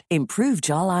required. Improve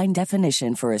jawline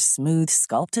definition for a smooth,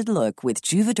 sculpted look with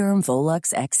Juvederm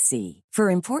Volux XC. For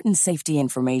important safety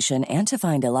information and to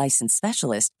find a licensed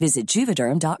specialist, visit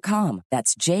Juvederm.com.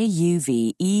 That's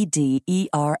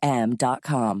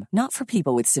JUVEDERM.com. Not for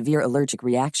people with severe allergic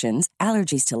reactions,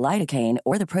 allergies to lidocaine,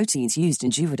 or the proteins used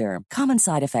in Juvederm. Common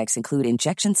side effects include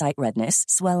injection site redness,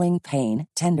 swelling, pain,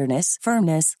 tenderness,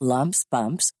 firmness, lumps,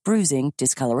 bumps, bruising,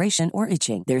 discoloration, or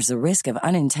itching. There's a risk of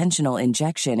unintentional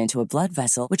injection into a blood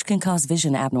vessel, which can cause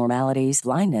vision abnormalities,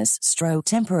 blindness, stroke,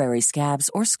 temporary scabs,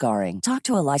 or scarring. Talk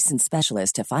to a licensed specialist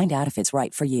to find out if it's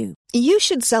right for you. You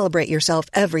should celebrate yourself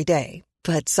every day,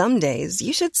 but some days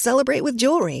you should celebrate with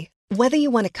jewelry. Whether you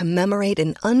want to commemorate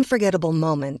an unforgettable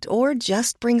moment or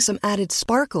just bring some added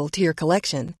sparkle to your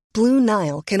collection, Blue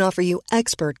Nile can offer you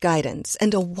expert guidance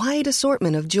and a wide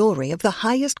assortment of jewelry of the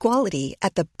highest quality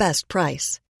at the best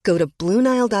price. Go to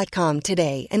BlueNile.com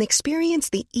today and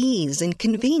experience the ease and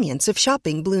convenience of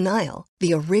shopping Blue Nile,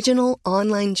 the original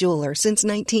online jeweler since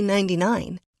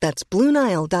 1999. That's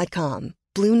BlueNile.com.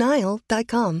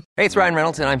 BlueNile.com. Hey, it's Ryan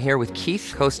Reynolds, and I'm here with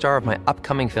Keith, co-star of my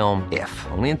upcoming film, If,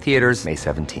 only in theaters May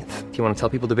 17th. Do you want to tell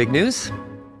people the big news?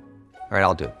 All right,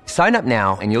 I'll do it. Sign up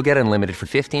now and you'll get unlimited for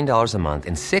 $15 a month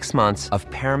and 6 months of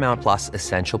Paramount Plus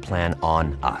Essential Plan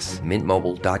on us.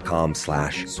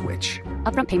 MintMobile.com/switch.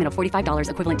 Upfront payment of $45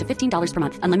 equivalent to $15 per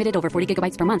month. Unlimited over 40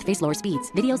 gigabytes per month. Face lower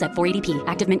speeds. Videos at 480p.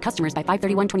 Active Mint customers by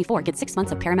 531.24 get 6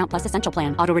 months of Paramount Plus Essential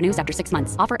Plan. Auto renews after 6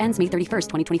 months. Offer ends May 31st,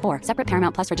 2024. Separate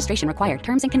Paramount Plus registration required.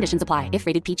 Terms and conditions apply if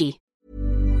rated PG.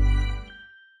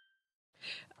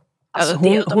 Alltså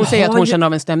hon säger att hon känner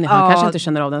av en stämning. Han kanske inte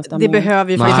känner av den stämningen. Det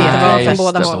behöver ju faktiskt vara från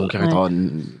båda håll.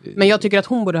 Men jag tycker att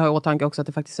hon borde ha i åtanke också att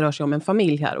det faktiskt rör sig om en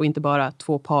familj här och inte bara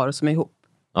två par som är ihop.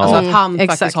 Alltså att han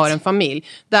faktiskt har en familj.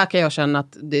 Där kan jag känna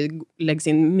att det läggs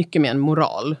in mycket mer en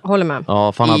moral. Håller med.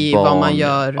 Ja, fan i barn. Vad man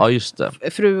gör. Ja, just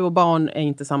det. Fru och barn är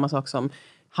inte samma sak som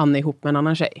han är ihop med en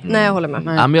annan tjej. Nej, jag håller med.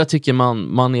 Ja, men jag tycker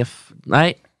man är...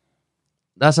 Nej.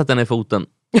 Där sätter den i foten.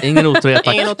 Ingen otrohet,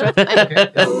 tack. Ingen otrohet.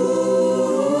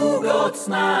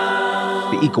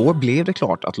 Igår blev det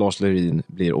klart att Lars Lerin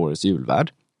blir årets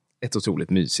julvärd. Ett otroligt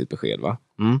mysigt besked, va?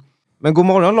 Men god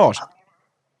morgon, Lars.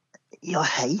 Ja,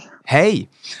 hej. Hej!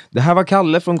 Det här var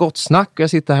Kalle från Gott Snack och jag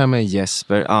sitter här med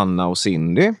Jesper, Anna och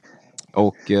Cindy.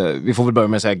 Och vi får väl börja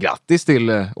med att säga grattis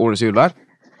till årets julvärd.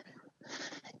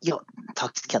 Ja,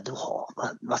 tack ska du ha.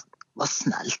 Vad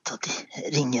snällt att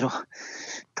det ringer och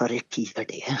tar er tid för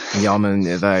det. Ja,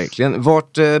 men verkligen.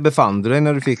 Vart befann du dig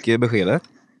när du fick beskedet?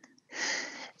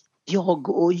 Jag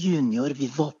och Junior,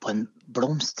 vi var på en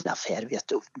blomsteraffär, vet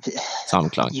du.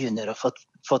 Samklang. Junior har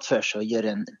fått för sig att göra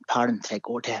en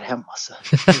palmträdgård här hemma. Så.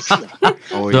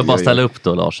 Du har bara ställa upp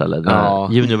då, Lars, eller? Ja.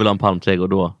 Junior vill ha en palmträdgård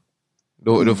då.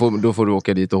 Då får du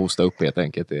åka dit och hosta upp helt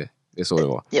enkelt. Det är så det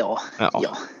var. Ja.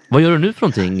 Vad gör du nu för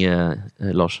någonting,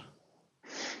 Lars?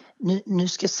 Nu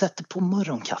ska jag sätta på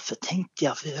morgonkaffe, tänkte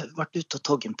jag. Vi har varit ute och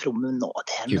tagit en promenad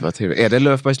här. Gud vad trevligt. Är det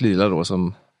Löfbergs Lila då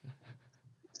som...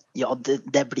 Ja,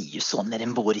 det blir ju så när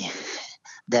en bor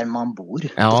där man bor.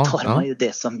 Ja, då tar man ju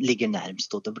det som ligger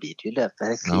närmast och då blir det ju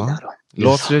Löfbergs Lila då.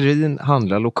 Lars Lerin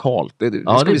handlar lokalt. Det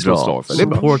är bra.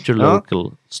 Support your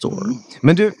local store.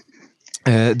 Men du,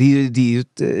 det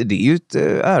är ju ett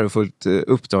ärofullt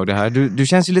uppdrag det här. Du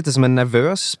känns ju lite som en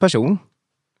nervös person.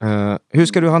 Hur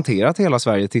ska du hantera att hela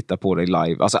Sverige tittar på dig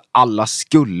live? Alltså alla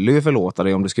skulle ju förlåta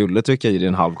dig om du skulle trycka i dig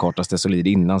en halv karta Stesolid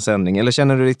innan sändning. Eller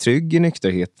känner du dig trygg i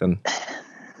nykterheten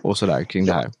och sådär kring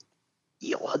det här?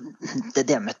 Ja, det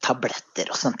där med tabletter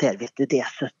och sånt där, vet du, det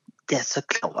är så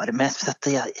klar. Men så att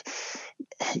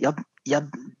jag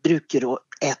brukar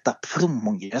äta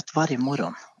plommongröt varje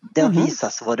morgon. Det har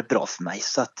visat sig vara bra för mig.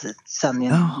 Så att sen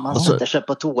man sätter sig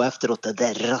på toa efteråt och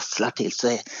det rasslar till så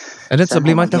är det inte så,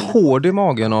 blir man inte hård i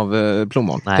magen av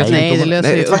plommon? Nej, det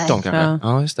löser ju. Tvärtom kanske.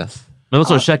 Ja, just det. Men vad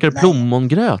så, käkar du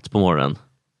plommongröt på morgonen?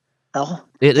 Ja,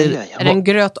 det gör jag. Är det en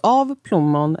gröt av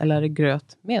plommon eller är det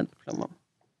gröt med plommon?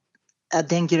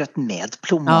 Det är en gröt med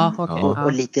plommon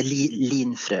och lite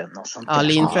linfrön och sånt. Ja,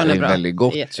 linfrön är bra. Det är väldigt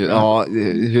gott. Ja,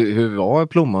 hur var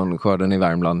plommonskörden i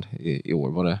Värmland i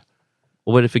år? Var det?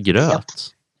 Och vad är det för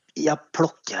gröt? Jag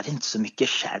plockar inte så mycket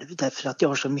själv därför att jag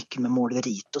har så mycket med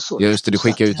målerit och så. Just det, du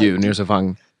skickar ut Junior så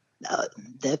fan. Ja,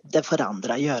 det får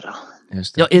andra göra.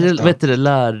 Just det. Ja, är det, vet du det,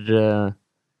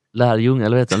 lärjungar,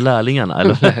 eller vet du, lärlingarna?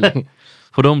 Eller?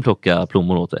 Får de plocka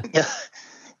plommon åt det?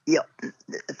 Ja,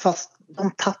 fast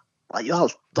de tappar ju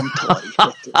allt de tar i,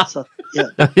 vet du. Så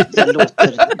jag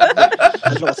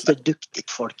låter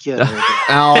duktigt folk göra det.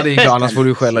 Ja, det är klart, annars får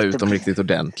du skälla ut dem riktigt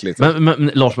ordentligt.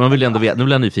 Men Lars, man vill ändå veta, nu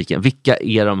blir jag nyfiken. Vilka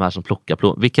är de här som plockar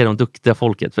plommon? Vilka är de duktiga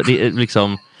folket? För det är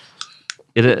liksom,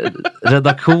 är det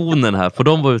redaktionen här? Får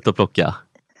de vara ute och plocka?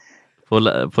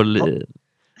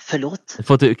 Förlåt?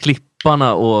 Får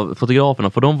klipparna och fotograferna,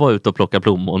 får de vara ute och plocka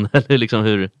plommon? Eller liksom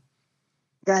hur?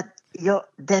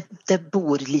 Det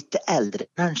bor lite äldre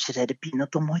människor där i byn och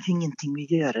de har ju ingenting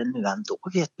att göra nu ändå,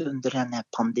 vet du, under den här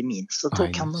pandemin. Så då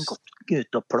kan de gå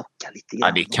ut och plocka lite grann.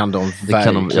 Ja, det kan de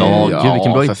verkligen. Gud,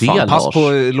 vilken bra idé, Pass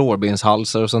på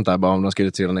lårbenshalsar och sånt där, bara om de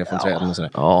skulle trilla ner från träden och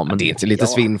sådär. Ja, men det är inte lite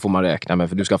svinn får man räkna med,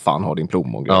 för du ska fan ha din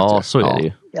plommongröt. Ja, så är det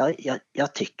ju.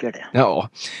 Jag tycker det. Ja.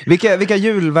 Vilka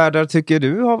julvärdar tycker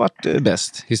du har varit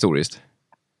bäst historiskt?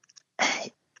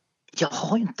 Jag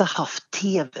har inte haft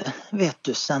tv, vet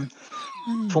du, sen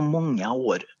på många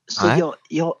år. Så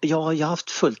jag har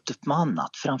haft fullt upp med annat.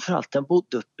 Framförallt jag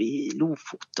bodde uppe i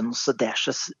Lofoten och så där,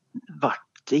 så vart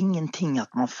det ingenting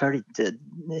att man följde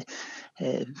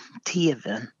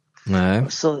tvn. Nej.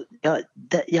 Så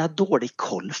jag har dålig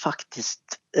koll faktiskt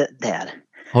där.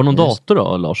 Har du någon dator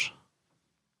då, Lars?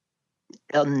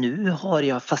 Ja, nu har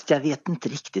jag, fast jag vet inte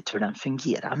riktigt hur den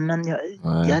fungerar. Men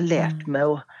jag har lärt mig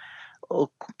och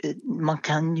man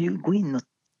kan ju gå in och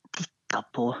titta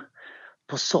på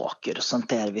saker och sånt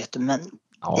där, vet du. Men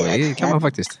det kan man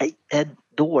faktiskt. Jag är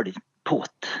dålig på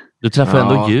det. Du träffade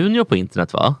ändå Junior på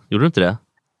internet, va? Gjorde du inte det?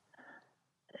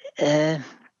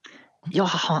 Ja,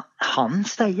 han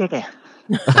säger det.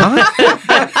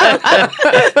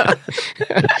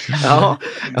 Ja.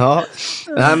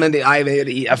 Nej, men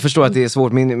jag förstår att det är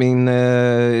svårt. Min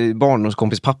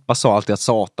barndomskompis pappa sa alltid att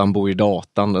Satan bor i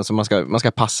datan. Alltså man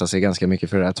ska passa sig ganska mycket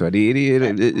för det här, tror jag. Det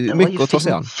är mycket att ta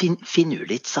sig an.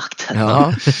 Finurligt sagt.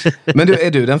 Ja. Men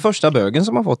är du den första bögen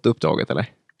som har fått uppdraget, eller?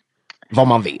 Vad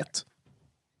man vet.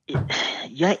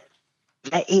 Jag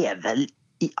är väl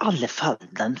I alla fall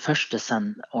den första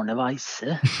sen Arne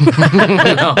Weise.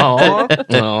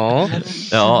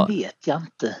 ja. Vet jag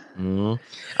inte.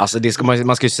 Alltså det ska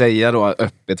man ska ju säga då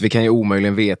öppet. Vi kan ju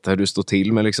omöjligen veta hur du står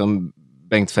till med liksom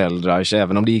Bengt Feldreich,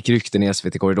 även om det gick rykten i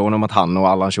SVT-korridoren om att han och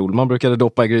Allan Schulman brukade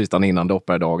doppa i grytan innan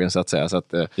doppardagen så att säga. Så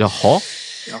att, Jaha.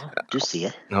 Ja, du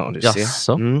ser. Ja, du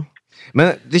ser.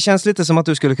 Men det känns lite som att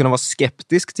du skulle kunna vara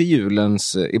skeptisk till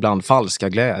julens ibland falska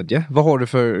glädje. Vad har du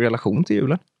för relation till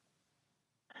julen?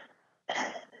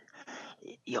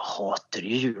 Jag hatar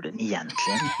ju julen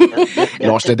egentligen.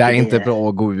 Lars, det där är inte bra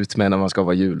att gå ut med när man ska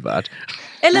vara julvärd.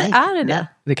 Eller är det det?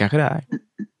 Det kanske det är.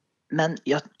 Men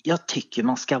jag tycker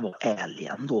man ska vara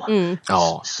ärlig ändå.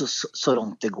 Ja. Så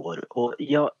långt det går. Och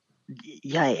jag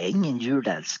är ingen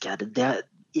julälskare.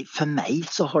 För mig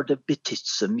så har det betytt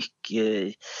så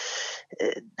mycket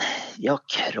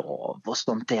krav och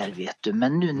sånt där, vet du.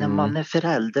 Men nu när man är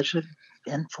förälder så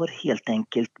en får helt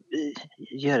enkelt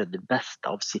göra det bästa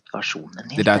av situationen.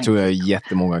 Det där tror jag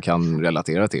jättemånga kan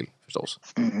relatera till förstås.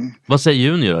 Vad säger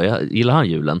Junior då? Gillar han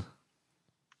julen?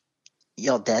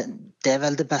 Ja, det är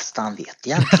väl det bästa han vet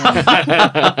egentligen.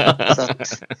 Så att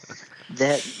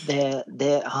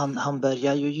han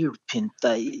börjar ju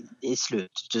julpynta i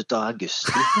slutet av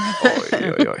augusti.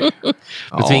 Oj.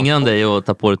 Ja. Tvingar han dig att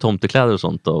ta på dig tomtekläder och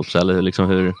sånt då också? Eller liksom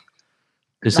hur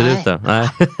ser det ut där? Nej.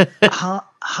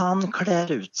 Han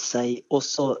klär ut sig och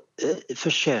så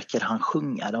försöker han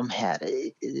sjunga de här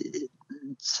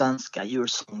svenska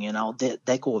julsångerna och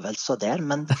det går väl så där,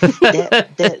 men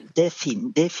det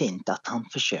är fint att han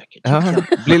försöker.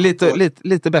 Blir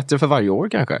lite bättre för varje år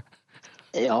kanske?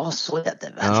 Ja, så är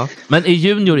det väl. Ja. Men är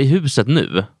Junior i huset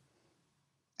nu?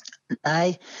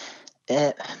 Nej,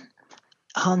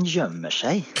 han gömmer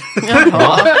sig.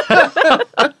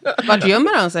 Vart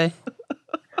gömmer han sig?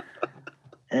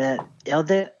 Ja,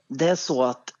 det är så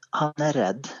att han är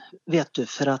rädd, vet du,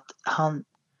 för att han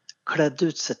klädde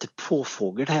ut sig till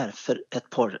påfågel här för ett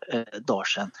par dagar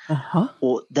sedan.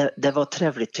 Och det var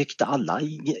trevligt tyckte alla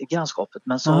i grannskapet,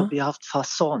 men så har vi haft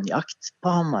fasanjakt på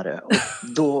Hammarö och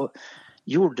då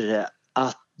gjorde det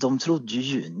att de trodde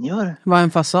Junior var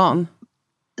en fasan.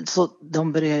 Så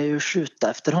de började ju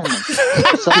skjuta efter honom.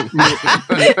 Så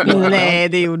nej,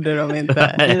 det gjorde de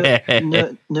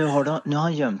inte. Nu har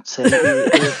han gömt sig.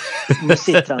 Nu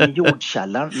sitter han i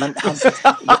jordkällaren. Men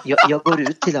jag går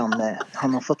ut till honom.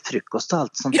 Han har fått frukost och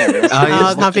allt sånt där.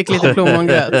 Ja, han fick lite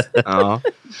plommongröt. Ja.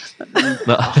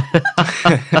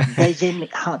 Det ger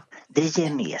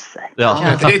med sig.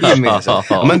 Ja, det ger med sig.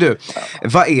 Men du,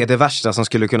 vad är det värsta som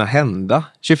skulle kunna hända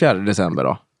 24 december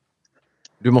då?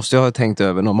 Du måste ju ha tänkt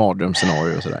över någon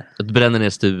mardrömsscenario och sådär. Att bränna ner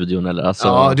studion eller alltså...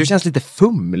 Ja, du känns lite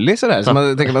fumlig sådär. Så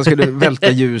man tänker man skulle välta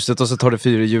ljuset och så tar det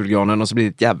fyra i julgranen och så blir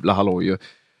det ett jävla halloj.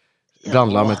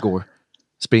 Brandlarmet går.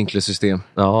 Sprinklersystem.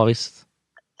 Ja, visst.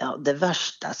 Ja, det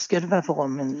värsta skulle väl vara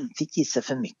om man fick i sig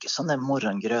för mycket sån där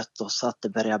morgongröt och så att det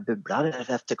börjar bubbla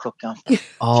efter klockan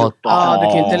 14.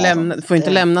 Du får inte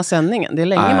lämna sändningen. Det är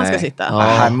länge man ska sitta.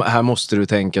 Här måste du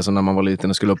tänka som när man var liten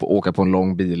och skulle åka på en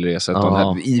lång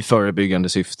bilresa. I förebyggande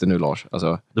syfte nu, Lars.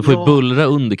 Alltså. Du får ju bullra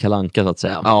under Kalle Anka så att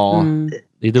säga. Ja.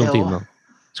 Det är dumt innan.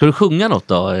 Ska du sjunga något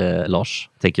då, Lars,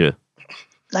 tänker du?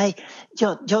 Nej,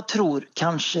 jag tror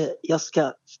kanske jag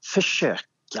ska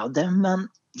försöka det, men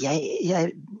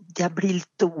jag blir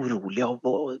lite orolig av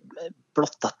att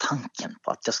blotta tanken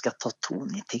på att jag ska ta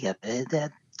ton i tv.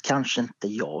 Det kanske inte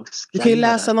jag ska. Du kan ju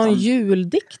läsa någon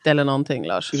juldikt eller någonting,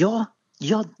 Lars. Ja,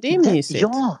 det är mysigt.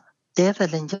 Ja, det är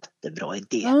väl en jättebra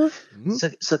idé.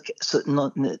 Så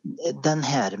den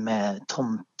här med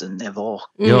tomten är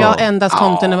vaken. Ja, endast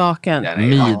tomten är vaken.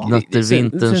 Midnatt,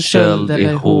 vinterns köld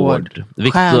är hård.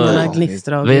 Stjärnorna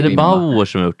glistrar. Vad är det Bauer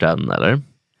som har gjort den, eller?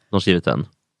 De skrivit den.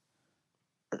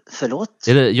 Förlåt?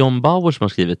 Är det John Bauer som har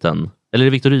skrivit den? Eller är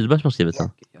det Viktor Rydberg som har skrivit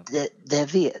den?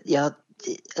 Det vet jag.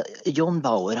 John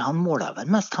Bauer, han målar väl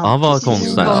mest. Han var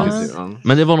konstnär.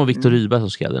 Men det var nog Viktor Rydberg som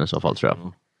skrev den i så fall, tror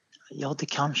jag. Ja, det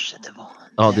kanske det var.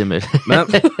 Ja, det är möjligt. Men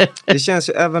det känns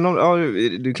ju, även om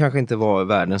du kanske inte var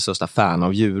världens största fan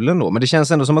av julen då, men det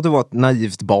känns ändå som att du var ett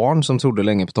naivt barn som trodde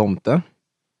länge på tomte.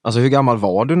 Alltså hur gammal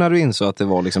var du när du insåg att det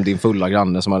var liksom din fulla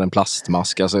granne som hade en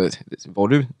plastmask? Alltså var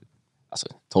du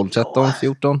 12, 13,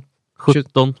 14,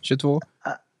 17, 22?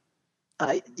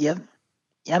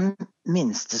 Jag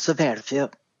minns det så väl för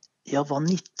jag var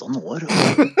 19 år.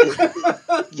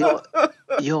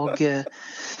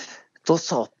 Då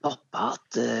sa pappa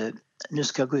att nu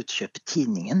ska jag gå ut och köpa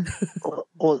tidningen.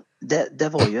 Och det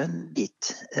var ju en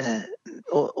bit.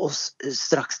 Och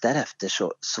strax därefter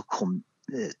så kom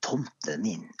tomten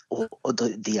in och då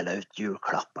delade ut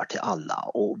julklappar till alla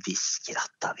och vi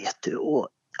skrattade, vet du. Och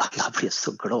alla blev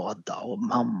så glada och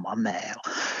mamma med.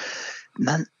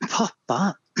 Men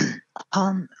pappa,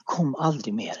 han kom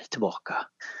aldrig mer tillbaka.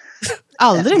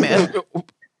 Aldrig mer?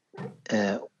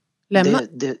 Lämna?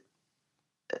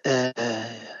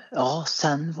 Ja,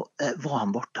 sen var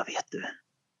han borta, vet du.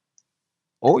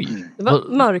 Oj. Det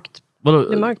var mörkt.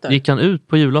 Det mörkt där. Gick han ut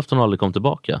på julafton och aldrig kom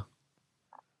tillbaka?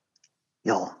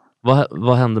 Ja.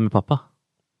 Vad hände med pappa?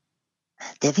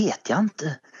 Det vet jag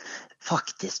inte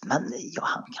faktiskt, men ja,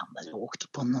 han kan väl ha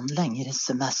åkt på någon längre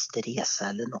semesterresa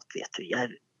eller något, vet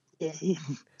du.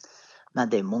 Men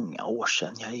det är många år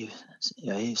sedan.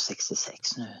 Jag är ju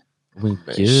 66 nu.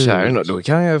 Kärn, då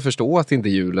kan jag förstå att inte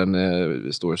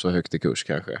julen står så högt i kurs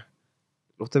kanske. Det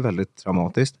låter väldigt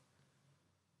dramatiskt.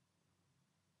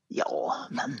 Ja,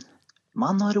 men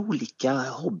man har olika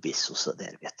hobbys och så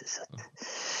där, vet du. Så.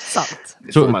 Sant.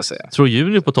 Det får man säga. Tror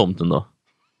Junior på tomten då?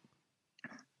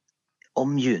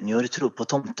 Om Junior tror på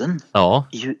tomten? Ja.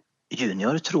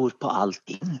 Junior tror på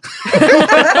allting.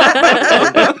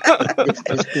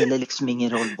 Det spelar liksom ingen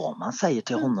roll vad man säger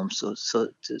till honom,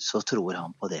 så tror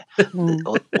han på det.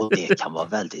 Och det kan vara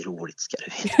väldigt roligt, ska du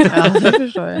veta. Ja, det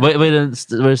förstår jag. Vad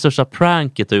är det största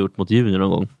pranket du har gjort mot Junior någon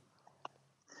gång?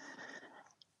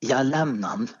 Jag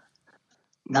lämnade.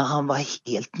 När han var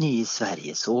helt ny i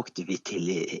Sverige så åkte vi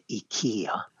till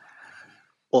Ikea.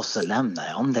 Och så lämnade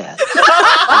jag honom där.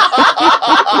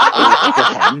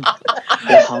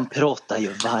 Och han pratar ju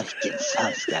varken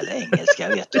svenska eller engelska,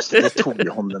 vet du. Så det tog ju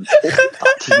honom 8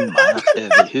 timmar att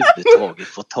överhuvudtaget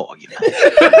få tag i mig.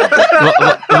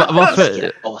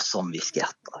 Varför? Och som vi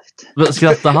skrattar.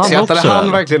 Skrattar han Skrattade också?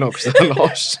 Han verkligen också,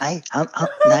 Lars?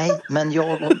 Nej, men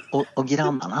jag och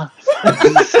grannarna, vi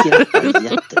skrattade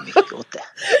jättemycket åt det.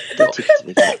 Det tyckte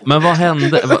vi var. Men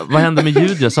vad hände med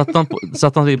Julia?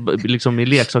 Satt han liksom i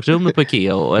leksaksrummet på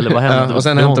Ikea? Eller vad hände? Ja, och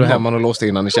sen hämtade du hem honom och låste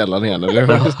in han i källaren igen,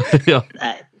 eller? Ja.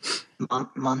 Nej,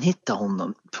 man hittade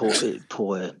honom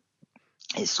på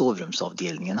i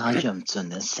sovrumsavdelningen. Han gömts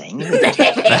under en säng. Det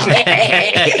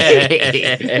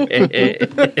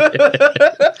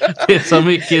är så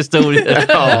mycket historier.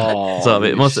 Så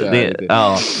vi måste,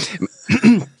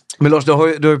 Men Lars, du har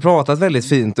ju pratat väldigt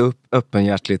fint och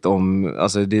öppenhjärtligt om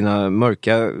alltså, dina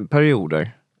mörka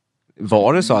perioder.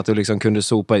 Var det så att du liksom kunde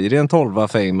sopa i dig en 12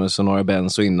 Famous och några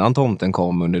Benzo innan tomten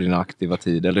kom under din aktiva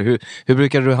tid? Eller hur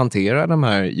brukade du hantera de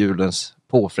här julens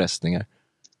påfrestningar?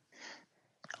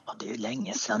 Ja, det är ju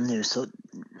länge sedan nu, så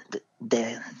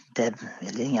det är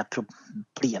inga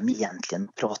problem egentligen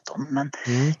att prata om. Men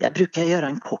jag brukar göra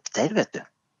en cocktail, vet du.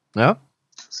 Ja.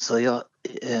 Så jag,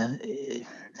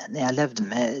 när jag levde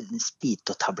med sprit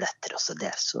och tabletter och så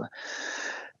där,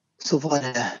 så var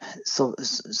det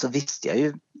så visste jag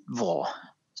ju vad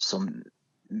som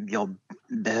jag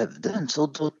behövde. Så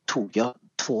då tog jag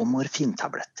 2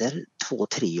 morfintabletter, 2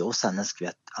 Treo och sen en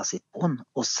skvätt aceton.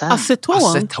 Och sen,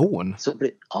 aceton? Så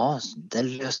det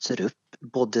löser upp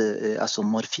både alltså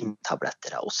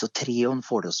morfintabletterna och så Treon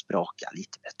får det att spraka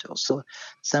lite, vet du. Och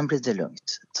sen blir det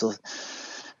lugnt. Så,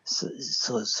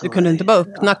 du kunde inte bara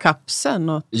öppna kapseln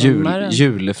och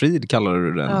Julefrid kallar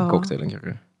du den cocktailen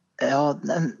kanske? Ja,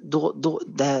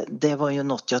 det var ju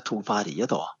något jag tog varje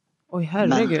dag. Oj,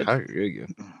 herregud. Herregud.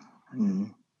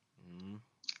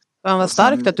 Fan, vad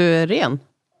starkt att du är ren.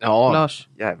 Ja, Lars.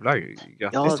 Jävlar.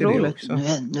 Grattis till det också.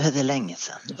 Nu är det länge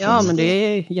sedan. Ja, men det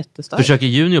är jättestarkt. Försöker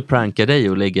Junior pranka dig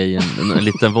och lägga i en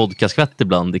liten vodkaskvätt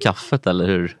ibland i kaffet, eller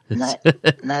hur?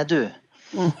 Nej du.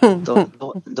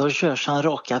 Då körs han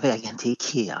raka vägen till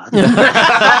Ikea.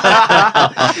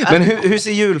 Men hur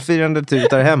ser julfirandet ut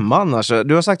där hemma annars?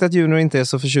 Du har sagt att Junior inte är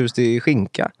så förtjust i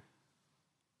skinka.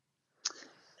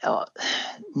 Ja,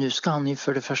 nu ska han ju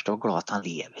för det första vara glad att han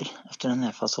lever efter den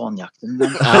här fasanjakten.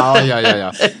 Men...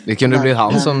 Ja. Det kunde bli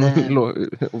han som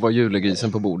var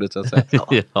julegrisen på bordet, så att säga.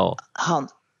 Ja.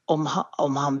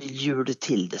 Om han vill jula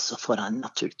till det så får han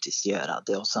naturligtvis göra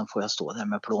det. Och sen får jag stå där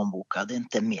med plånboka. Det är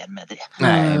inte mer med det.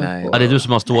 Nej. Ja, det är du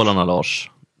som har stålarna,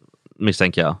 Lars.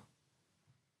 Misstänker jag.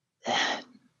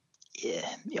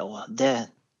 Ja, det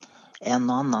en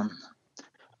och annan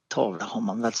tavla har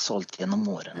man väl sålt genom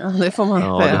åren. Ja, det får man.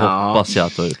 Ja, det hoppas jag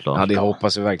att du har gjort, Lars. Ja, det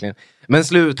hoppas vi verkligen. Men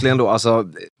slutligen då,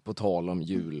 alltså på tal om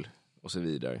jul och så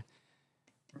vidare.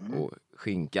 Och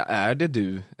skinka, är det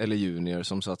du eller Junior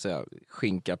som så att säga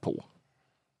skinkar på?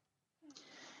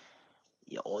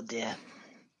 Ja,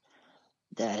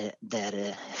 där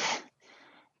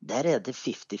är det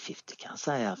 50-50 kan jag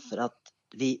säga, för att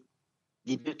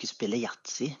vi brukar spela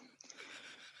Yatzy,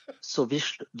 så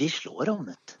vi slår om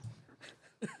det.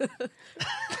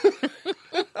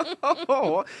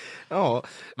 Ja.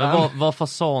 Men var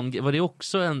fasan, var det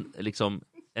också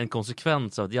en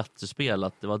konsekvens av ett Yatzy-spel,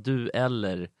 att det var du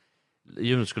eller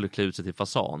Junior skulle klä ut sig till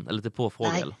fasan eller till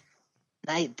påfågel?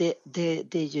 Nej,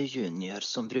 det är ju Junior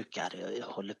som brukar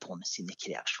hålla på med sina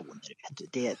kreationer.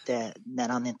 Vet du. När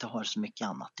han inte har så mycket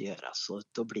annat att göra så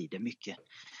då blir det mycket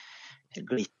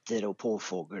glitter och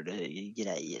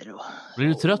påfågelgrejer. Blir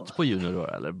du trött på Junior då?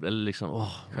 Eller liksom,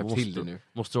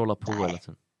 måste du hålla på hela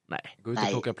tiden? Nej. Gå ut och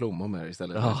plocka plommor med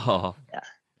istället. Ja.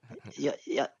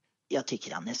 Jag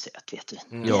tycker han är söt, vet du.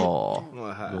 Ja.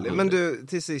 Vad härligt. Men du,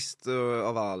 till sist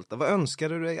av allt, vad önskar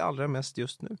du dig allra mest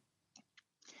just nu?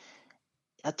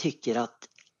 Jag tycker att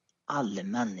alla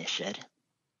människor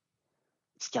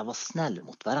ska vara snälla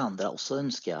mot varandra och så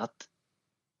önskar jag att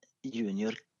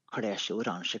Junior klär sig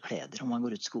orange kläder om man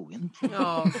går ut i skogen.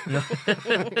 Ja, det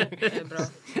är bra.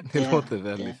 Det låter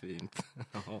väldigt fint.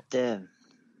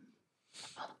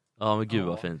 Ja, men gud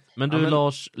vad fint. Men du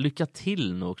Lars, lycka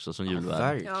till nu också som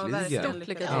julvärd. Ja, verkligen.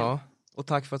 Lycka till. Ja, och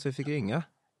tack för att vi fick ringa.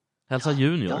 Hälsa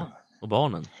Junior och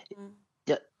barnen.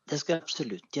 Ja, det ska jag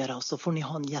absolut göra och så får ni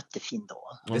ha en jättefin dag.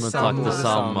 Ja, men tack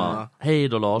detsamma. Hej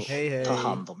då Lars. Hej. Ta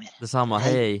hand om er. Detsamma,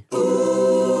 hej.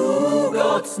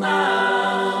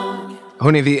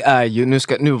 Hörrni, vi är ju,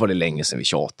 nu var det länge sedan vi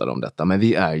tjatade om detta, men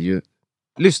vi är ju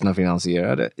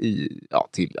lyssnarfinansierade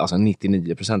till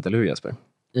 99%, eller hur Jesper?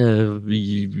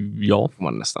 Ja. Får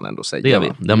man nästan ändå säga. Det är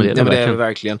vi. Det är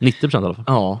verkligen. 90% i alla fall.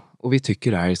 Ja, och vi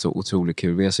tycker det här är så otroligt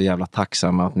kul. Vi är så jävla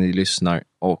tacksamma att ni lyssnar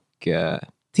och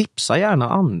tipsa gärna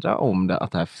andra om det,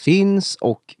 att det här finns.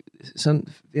 Och sen,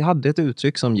 vi hade ett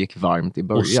uttryck som gick varmt i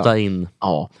början. Osta in.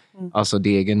 Ja, alltså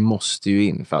degen måste ju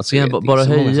in. För att alltså, bara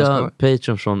höja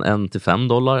Patreon från $1 till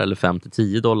 $5 eller $5 till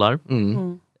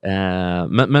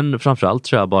 $10. Men framförallt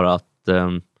tror jag bara att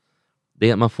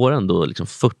man får ändå liksom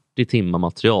 40 timmar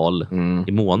material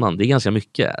i månaden. Det är ganska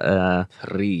mycket.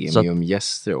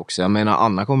 Premiumgäster också. Jag menar,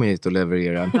 Anna kommer hit och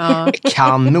levererar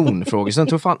kanonfrågor. Sen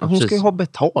tror fan, hon ska ju ha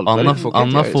betalt.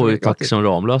 Anna får ju tack som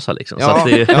Ramlösa liksom. Ja, så att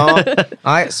det...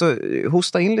 Nej, så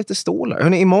hosta in lite stålar.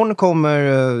 Hörrni, imorgon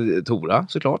kommer Tora,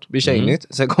 såklart. Blir tjejnytt.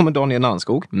 Sen kommer Daniel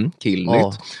Nanskog.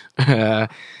 Killnytt.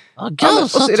 Och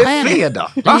så är det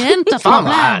fredag. Det är inte fan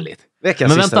vad härligt. Men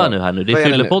vänta nu här nu, det är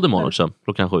fyllepodd imorgon också,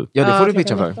 klockan 7. Ja, det får du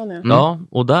pitcha för. Ja,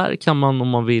 och där kan man, om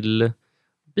man vill,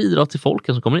 bidra till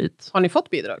folken som kommer hit. Har ni fått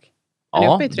bidrag?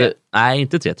 Ja, nej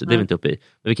inte 3, det är vi inte uppe i.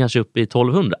 Men vi kanske är uppe i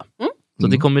 1200. Så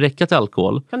det kommer räcka till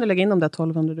alkohol. Kan du lägga in de där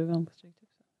 1200 du vann?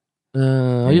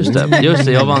 Ja, just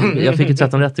det. Jag fick ett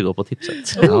 13 rätt igår på tipset.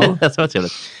 Ja. Det var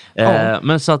trevligt.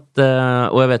 Men så att,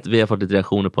 och jag vet, vi har fått lite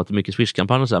reaktioner på att det är mycket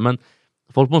Swish-kampanjer och så här, men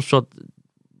folk måste förstå att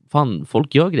fan,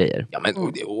 folk gör grejer. Ja, men,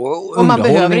 och man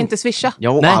behöver inte swisha. Ja,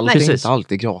 och allt är inte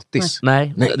alltid gratis.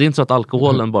 Nej, det är inte så att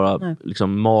alkoholen bara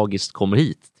liksom magiskt kommer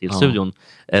hit till studion.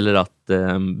 Eller att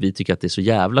vi tycker att det är så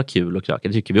jävla kul och kröka.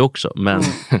 Det tycker vi också. Men,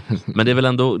 men det är väl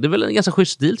ändå, det är väl en ganska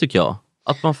schysst deal tycker jag.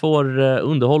 Att man får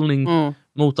underhållning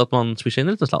mot att man swishar in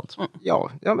en liten slant.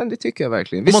 Ja, men det tycker jag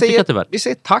verkligen. Vi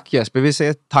säger tack Jesper, vi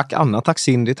säger tack Anna, tack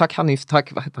Cindy, tack Hanif,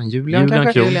 tack vad heter han,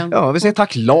 Julian. Ja, vi säger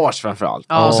tack Lars framförallt.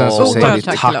 Och sen så säger vi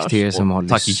tack till er som har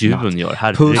lyssnat. Tack Junior,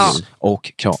 herregud. Puss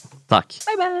och kram. Tack.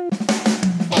 Bye bye.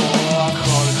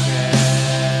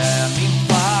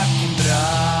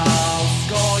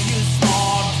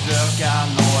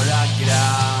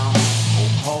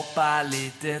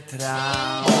 Lite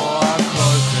tram och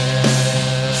Jorge,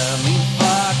 min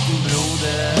fucking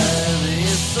broder. Det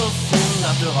är så synd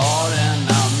att du har en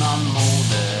annan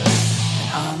moder. En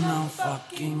annan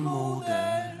fucking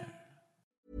moder.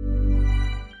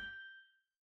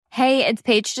 Hey, it's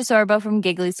Paige DeSorbo from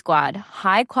Giggly Squad.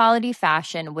 High quality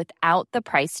fashion without the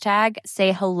price tag.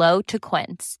 Say hello to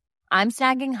Quince. I'm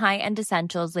snagging high-end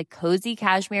essentials like cozy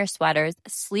cashmere sweaters,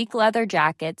 sleek leather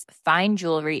jackets, fine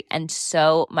jewelry, and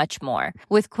so much more.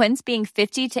 With Quince being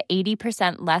 50 to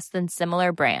 80% less than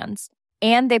similar brands.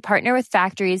 And they partner with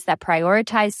factories that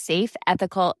prioritize safe,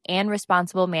 ethical, and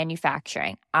responsible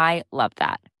manufacturing. I love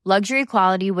that. Luxury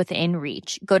quality within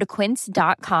reach. Go to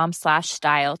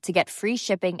quince.com/style to get free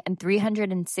shipping and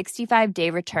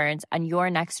 365-day returns on your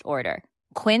next order.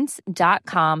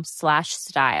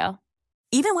 Quince.com/style.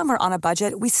 Even when we're on a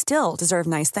budget, we still deserve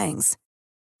nice things.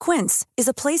 Quince is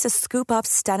a place to scoop up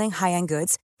stunning high-end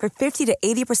goods for 50 to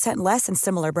 80% less than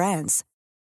similar brands.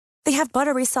 They have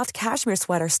buttery soft cashmere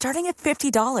sweaters starting at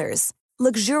 $50,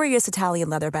 luxurious Italian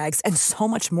leather bags, and so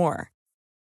much more.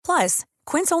 Plus,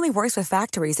 Quince only works with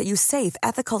factories that use safe,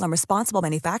 ethical, and responsible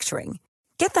manufacturing.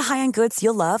 Get the high-end goods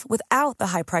you'll love without the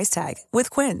high price tag with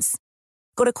Quince.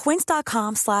 Go to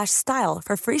quince.com/style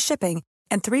for free shipping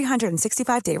and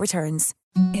 365-day returns.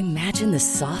 Imagine the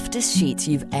softest sheets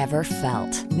you've ever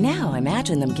felt. Now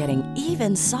imagine them getting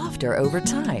even softer over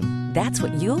time. That's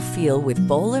what you'll feel with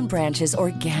Boll & Branch's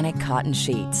organic cotton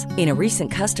sheets. In a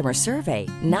recent customer survey,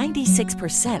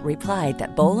 96% replied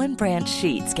that Boll & Branch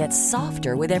sheets get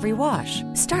softer with every wash.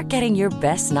 Start getting your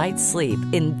best night's sleep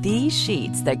in these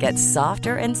sheets that get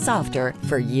softer and softer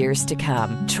for years to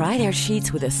come. Try their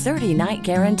sheets with a 30-night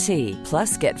guarantee.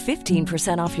 Plus, get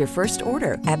 15% off your first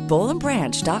order at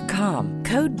bollandbranch.com.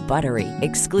 Code BUTTERY.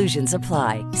 Exclusions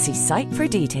apply. See site for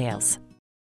details.